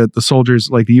 like the soldiers,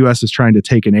 like the U.S. is trying to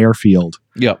take an airfield.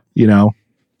 Yep.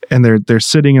 And they're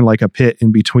sitting in like a pit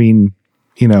in between,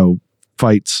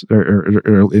 fights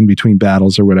or in between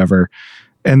battles or whatever.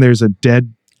 And there's a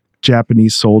dead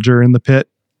Japanese soldier in the pit,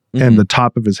 and the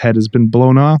top of his head has been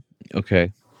blown off.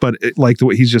 Okay. But like the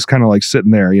way he's just kind of like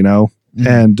sitting there,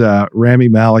 and Rami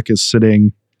Malek is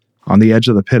sitting on the edge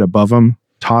of the pit above him,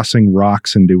 tossing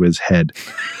rocks into his head.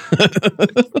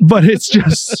 But it's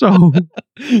just so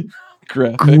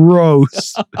graphic.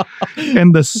 Gross.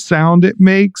 And the sound it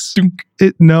makes,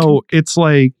 it's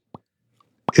like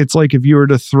if you were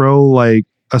to throw like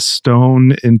a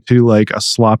stone into like a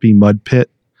sloppy mud pit.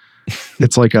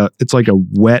 It's like a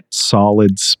wet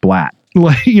solid splat.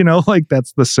 Like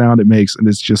that's the sound it makes, and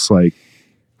it's just like,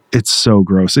 it's so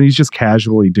gross. And he's just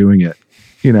casually doing it.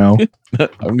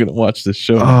 I'm gonna watch this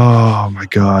show. Oh my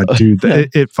god, dude,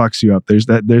 it fucks you up.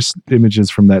 There's images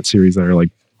from that series that are like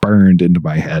burned into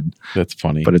my head. That's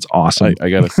funny, but it's awesome. I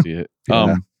gotta see it.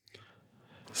 Yeah.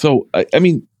 So I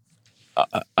mean,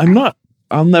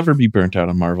 I'll never be burnt out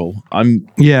on Marvel. I'm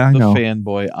I know.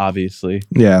 fanboy, obviously.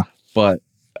 Yeah, but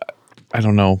I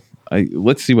don't know.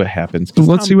 Let's see what happens.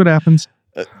 Let's see what happens.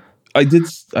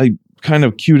 I kind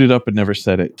of queued it up and never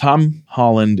said it. Tom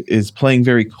Holland is playing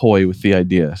very coy with the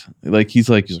idea. Like he's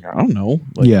like, I don't know.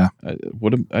 Like, yeah.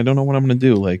 I don't know what I'm going to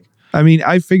do. Like, I mean,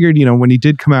 I figured, when he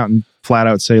did come out and flat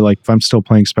out say, like, if I'm still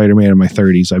playing Spider-Man in my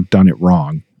 30s, I've done it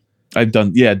wrong. I've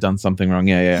done something wrong.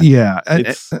 Yeah. Yeah.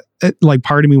 Like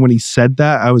part of me, when he said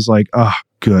that, I was like, oh,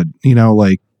 good.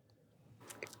 Like,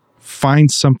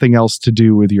 find something else to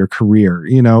do with your career.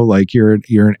 Like you're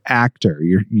an actor.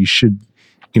 You should,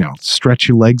 stretch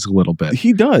your legs a little bit.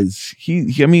 He does.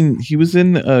 I mean, he was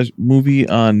in a movie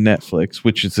on Netflix,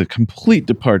 which is a complete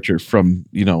departure from,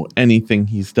 anything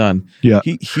he's done. Yeah.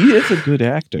 He is a good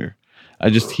actor.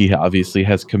 He obviously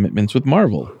has commitments with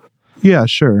Marvel. Yeah,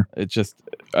 sure. It's just,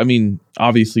 I mean,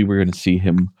 obviously we're going to see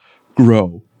him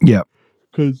grow. Yeah.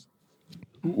 Because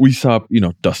we saw,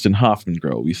 Dustin Hoffman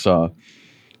grow. We saw,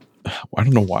 I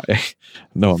don't know why.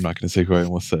 No, I'm not going to say who I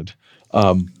almost said.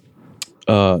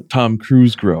 Tom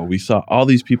Cruise grow. We saw all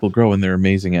these people grow, and they're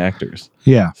amazing actors.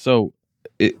 Yeah. So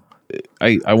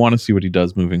I want to see what he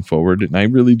does moving forward, and I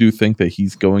really do think that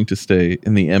he's going to stay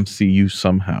in the MCU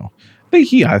somehow. But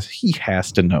he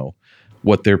has to know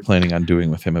what they're planning on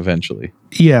doing with him eventually.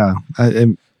 Yeah. I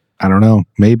don't know.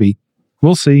 Maybe.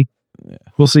 We'll see. Yeah.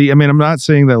 We'll see. I mean, I'm not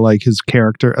saying that like his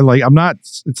character, like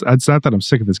it's not that I'm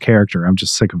sick of his character. I'm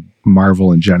just sick of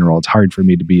Marvel in general. It's hard for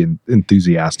me to be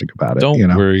enthusiastic about it. Don't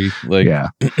worry. Like, yeah.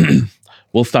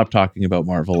 We'll stop talking about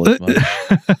Marvel as much.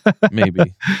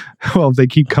 Maybe. Well, if they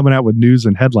keep coming out with news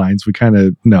and headlines,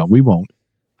 we won't.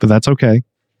 But that's okay.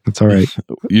 That's all right.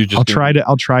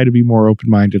 I'll try to be more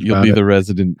open-minded You'll about be it. the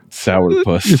resident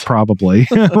sourpuss. Probably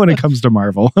when it comes to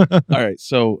Marvel. All right,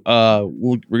 so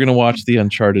we're gonna watch the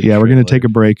Uncharted. Yeah, we're gonna take a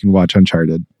break and watch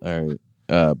Uncharted. All right,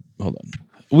 hold on.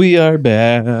 We are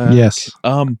back. Yes.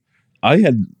 I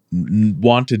had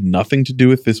wanted nothing to do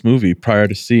with this movie prior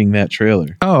to seeing that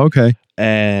trailer. Oh, okay.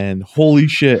 And holy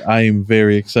shit, I am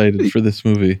very excited for this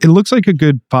movie. It looks like a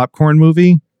good popcorn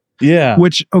movie. Yeah.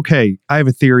 Which, okay, I have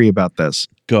a theory about this.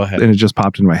 Go ahead. And it just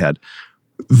popped in my head.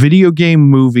 Video game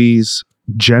movies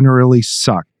generally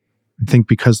suck, I think,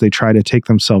 because they try to take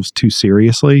themselves too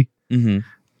seriously. Mm-hmm.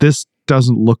 This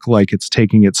doesn't look like it's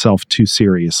taking itself too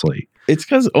seriously. It's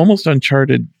because almost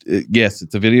Uncharted, yes,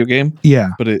 it's a video game.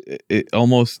 Yeah. But it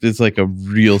almost is like a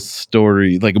real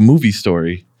story, like a movie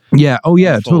story. Yeah. Oh,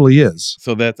 yeah, it totally is.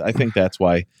 So I think that's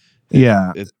why.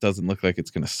 Yeah. It doesn't look like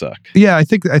it's going to suck. Yeah, I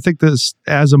think this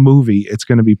as a movie, it's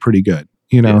going to be pretty good.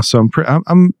 Yeah. So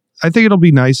I think it'll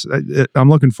be nice. I'm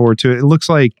looking forward to it. It looks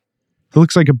like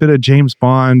a bit of James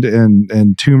Bond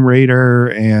and Tomb Raider,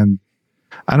 and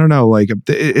I don't know, like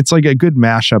it's like a good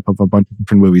mashup of a bunch of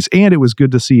different movies. And it was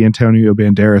good to see Antonio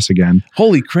Banderas again.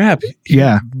 Holy crap!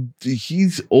 Yeah,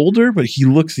 he's older, but he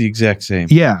looks the exact same.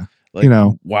 Yeah, like,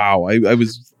 wow! I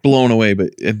was blown away, but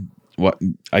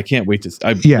I can't wait to.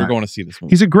 We're going to see this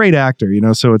movie. He's a great actor,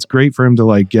 so it's great for him to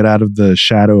like get out of the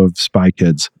shadow of Spy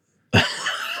Kids.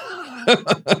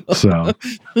 So,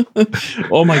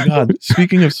 oh my God!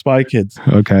 Speaking of Spy Kids,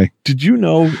 okay. Do you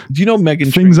know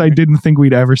Meghan? Things Trainor? I didn't think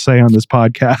we'd ever say on this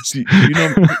podcast. Do you know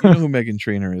who Meghan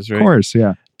Trainor is, right? Of course,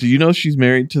 yeah. Do you know she's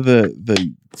married to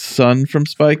the son from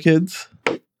Spy Kids?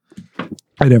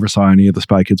 I never saw any of the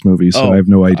Spy Kids movies, so I have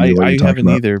no idea what I you're talking haven't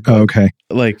about. either. But Oh, okay.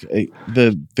 like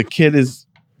the kid is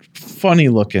funny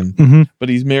looking, Mhm. but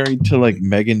he's married to like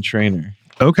Meghan Trainor.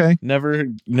 Okay. Never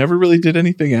really did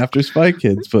anything after Spy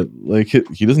Kids, but like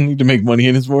he doesn't need to make money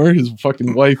anymore. His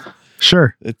fucking wife.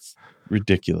 Sure. It's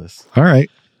ridiculous. All right.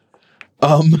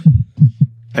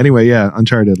 Anyway, yeah,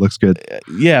 Uncharted looks good.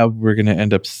 Yeah, we're gonna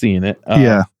end up seeing it.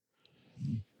 Yeah.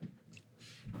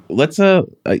 Let's I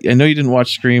know you didn't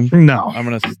watch Scream. No.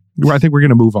 I think we're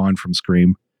gonna move on from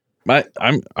Scream.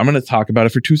 I'm gonna talk about it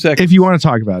for 2 seconds. If you want to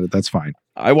talk about it, that's fine.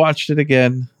 I watched it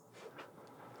again.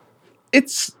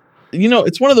 It's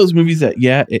it's one of those movies that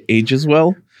it ages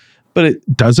well, but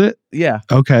it Does it? yeah.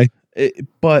 Okay.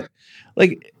 But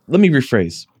like, let me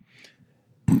rephrase.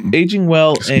 Aging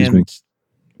well Excuse and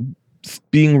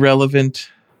being relevant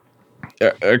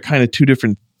are kind of two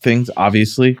different things,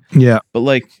 obviously. Yeah. But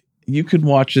like, you could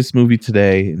watch this movie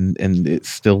today and it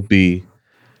still be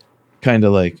kind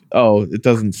of like, oh, it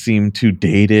doesn't seem too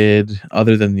dated,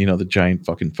 other than the giant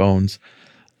fucking phones.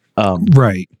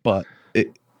 Right. But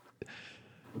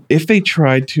if they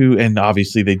tried to, and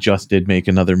obviously they just did make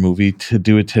another movie to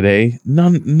do it today,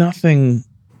 nothing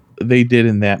they did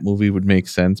in that movie would make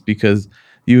sense, because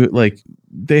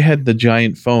they had the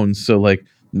giant phones, so like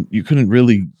you couldn't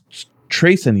really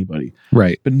trace anybody.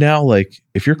 Right. But now, like,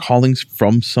 if you're calling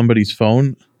from somebody's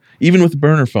phone, even with a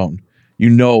burner phone,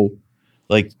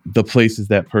 like the places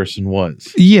that person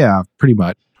was. Yeah, pretty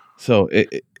much. So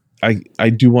I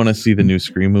do want to see the new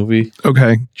Scream movie,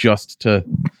 Okay. just to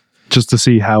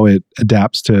see how it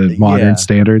adapts to modern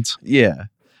standards. Yeah.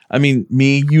 I mean,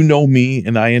 me,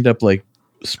 and I end up like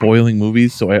spoiling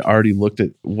movies, so I already looked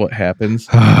at what happens.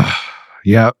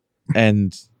 Yeah.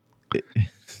 And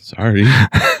sorry.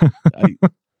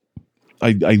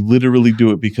 I literally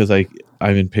do it because I'm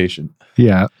impatient.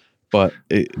 Yeah. But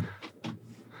it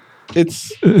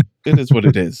is what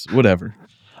it is. Whatever.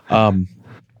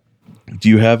 Do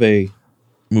you have a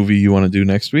movie you want to do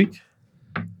next week?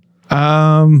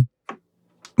 No,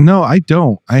 I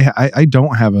don't. I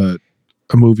don't have a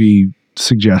movie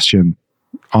suggestion,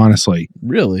 honestly.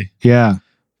 Really? Yeah.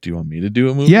 Do you want me to do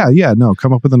a movie? Yeah. No,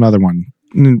 come up with another one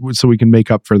so we can make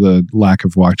up for the lack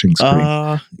of watching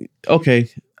Scream. Okay.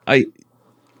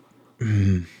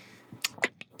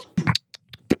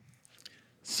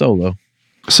 Solo.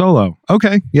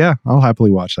 Okay. Yeah, I'll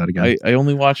happily watch that again. I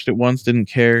only watched it once, didn't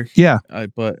care. Yeah.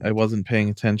 But I wasn't paying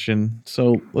attention.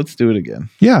 So let's do it again.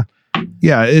 Yeah.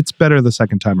 Yeah, it's better the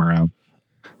second time around,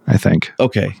 I think.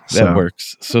 Okay, that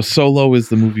works. So Solo is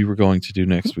the movie we're going to do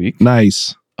next week.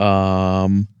 Nice.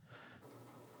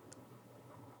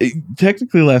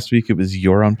 Technically last week it was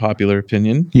your unpopular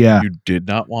opinion. Yeah. You did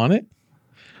not want it.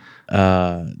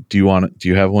 Do you want it? Do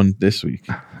you have one this week?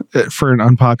 For an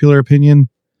unpopular opinion?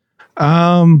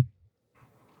 I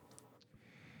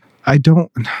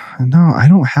don't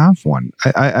have one.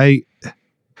 I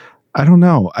don't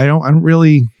know. I don't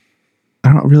really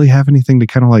have anything to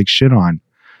kind of like shit on.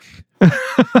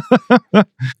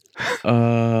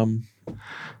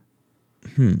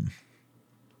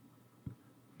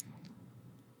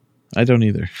 I don't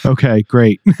either. Okay,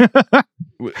 great.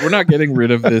 We're not getting rid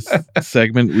of this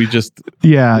segment.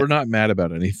 We're not mad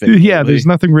about anything. Yeah, really. there's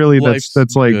nothing really Life's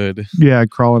that's like good. Yeah,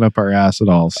 crawling up our ass at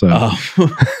all. So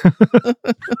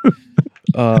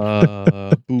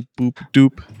boop boop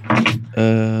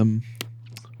doop.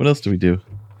 What else do we do?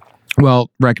 Well,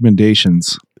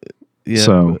 recommendations. Yeah.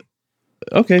 So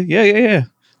okay, yeah.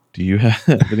 Do you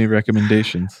have any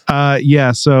recommendations?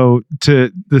 Yeah, so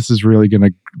this is really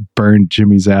gonna burn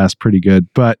Jimmy's ass pretty good,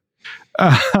 but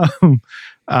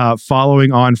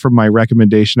following on from my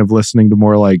recommendation of listening to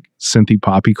more like synthy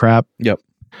poppy crap. Yep.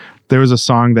 There was a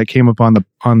song that came up on the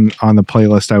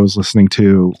playlist I was listening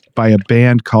to by a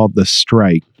band called The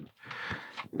Strike.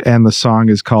 And the song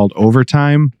is called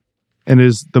Overtime, and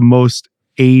is the most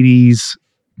 80s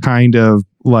kind of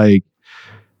like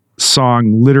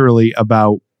song, literally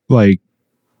about like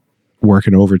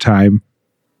working overtime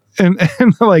and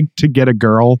like to get a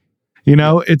girl.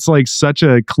 It's like such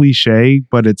a cliche,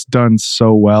 but it's done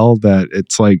so well that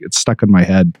it's like it's stuck in my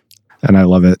head, and I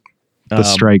love it. The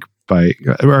Strike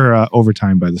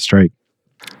Overtime by The Strike.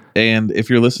 And if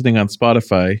you're listening on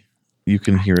Spotify, you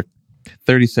can hear a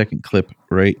 30-second clip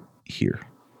right here.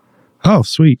 Oh,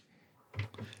 sweet.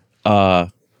 I'm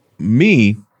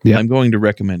going to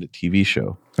recommend a TV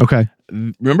show. Okay.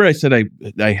 Remember I said I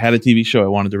had a TV show I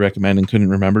wanted to recommend and couldn't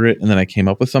remember it, and then I came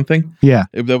up with something? Yeah.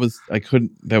 That was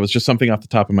just something off the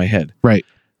top of my head. Right.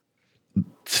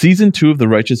 Season 2 of The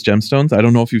Righteous Gemstones. I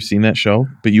don't know if you've seen that show,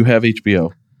 but you have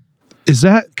HBO. Is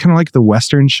that kind of like the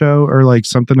Western show or like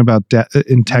something about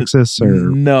in Texas or?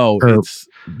 No,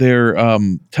 they're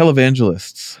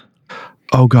televangelists.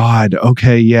 Oh God.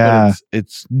 Okay. But Yeah.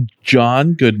 it's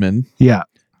John Goodman. Yeah.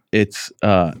 It's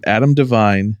Adam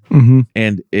Devine, Mm-hmm.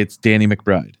 and it's Danny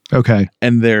McBride. Okay.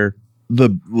 And they're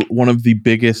one of the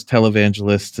biggest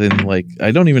televangelists in, like,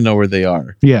 I don't even know where they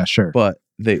are, Yeah. Sure. but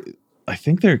I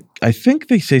think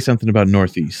they say something about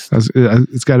Northeast.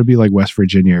 It's got to be like West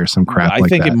Virginia or some crap. I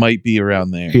think it might be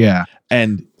around there. Yeah.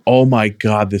 And oh my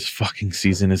God, this fucking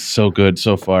season is so good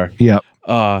so far. Yep.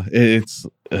 It's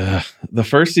the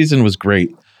first season was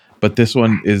great, but this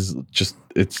one is just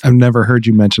I've never heard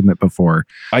you mention that before.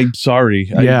 I'm sorry.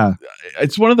 Yeah.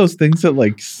 It's one of those things that,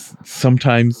 like,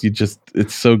 sometimes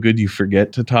it's so good you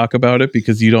forget to talk about it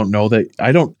because you don't know that.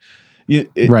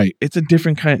 Right. It's a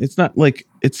different kind. It's not like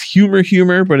it's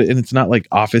humor, but it's not like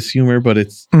office humor, but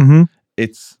it's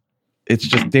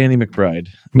just Danny McBride.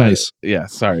 Nice. Yeah.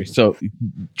 Sorry. So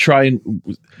try and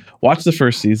watch the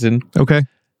first season. Okay.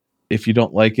 If you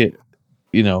don't like it,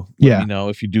 let me know.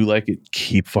 If you do like it,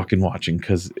 keep fucking watching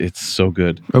because it's so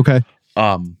good. Okay.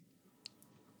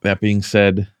 That being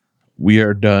said, we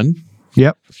are done.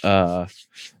 Yep. It's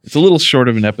a little short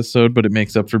of an episode, but it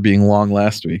makes up for being long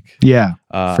last week. Yeah,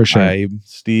 for sure. I'm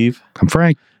Steve. I'm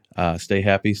Frank. Stay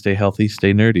happy, stay healthy,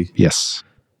 stay nerdy. Yes.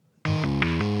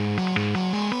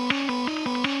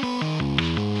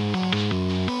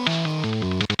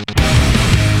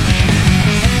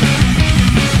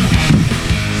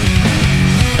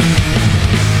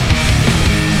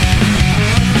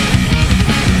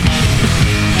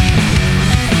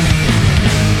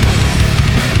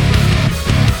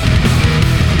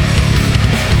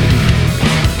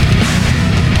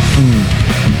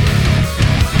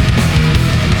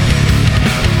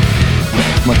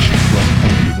 Much less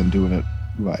funny than doing it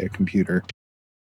via computer.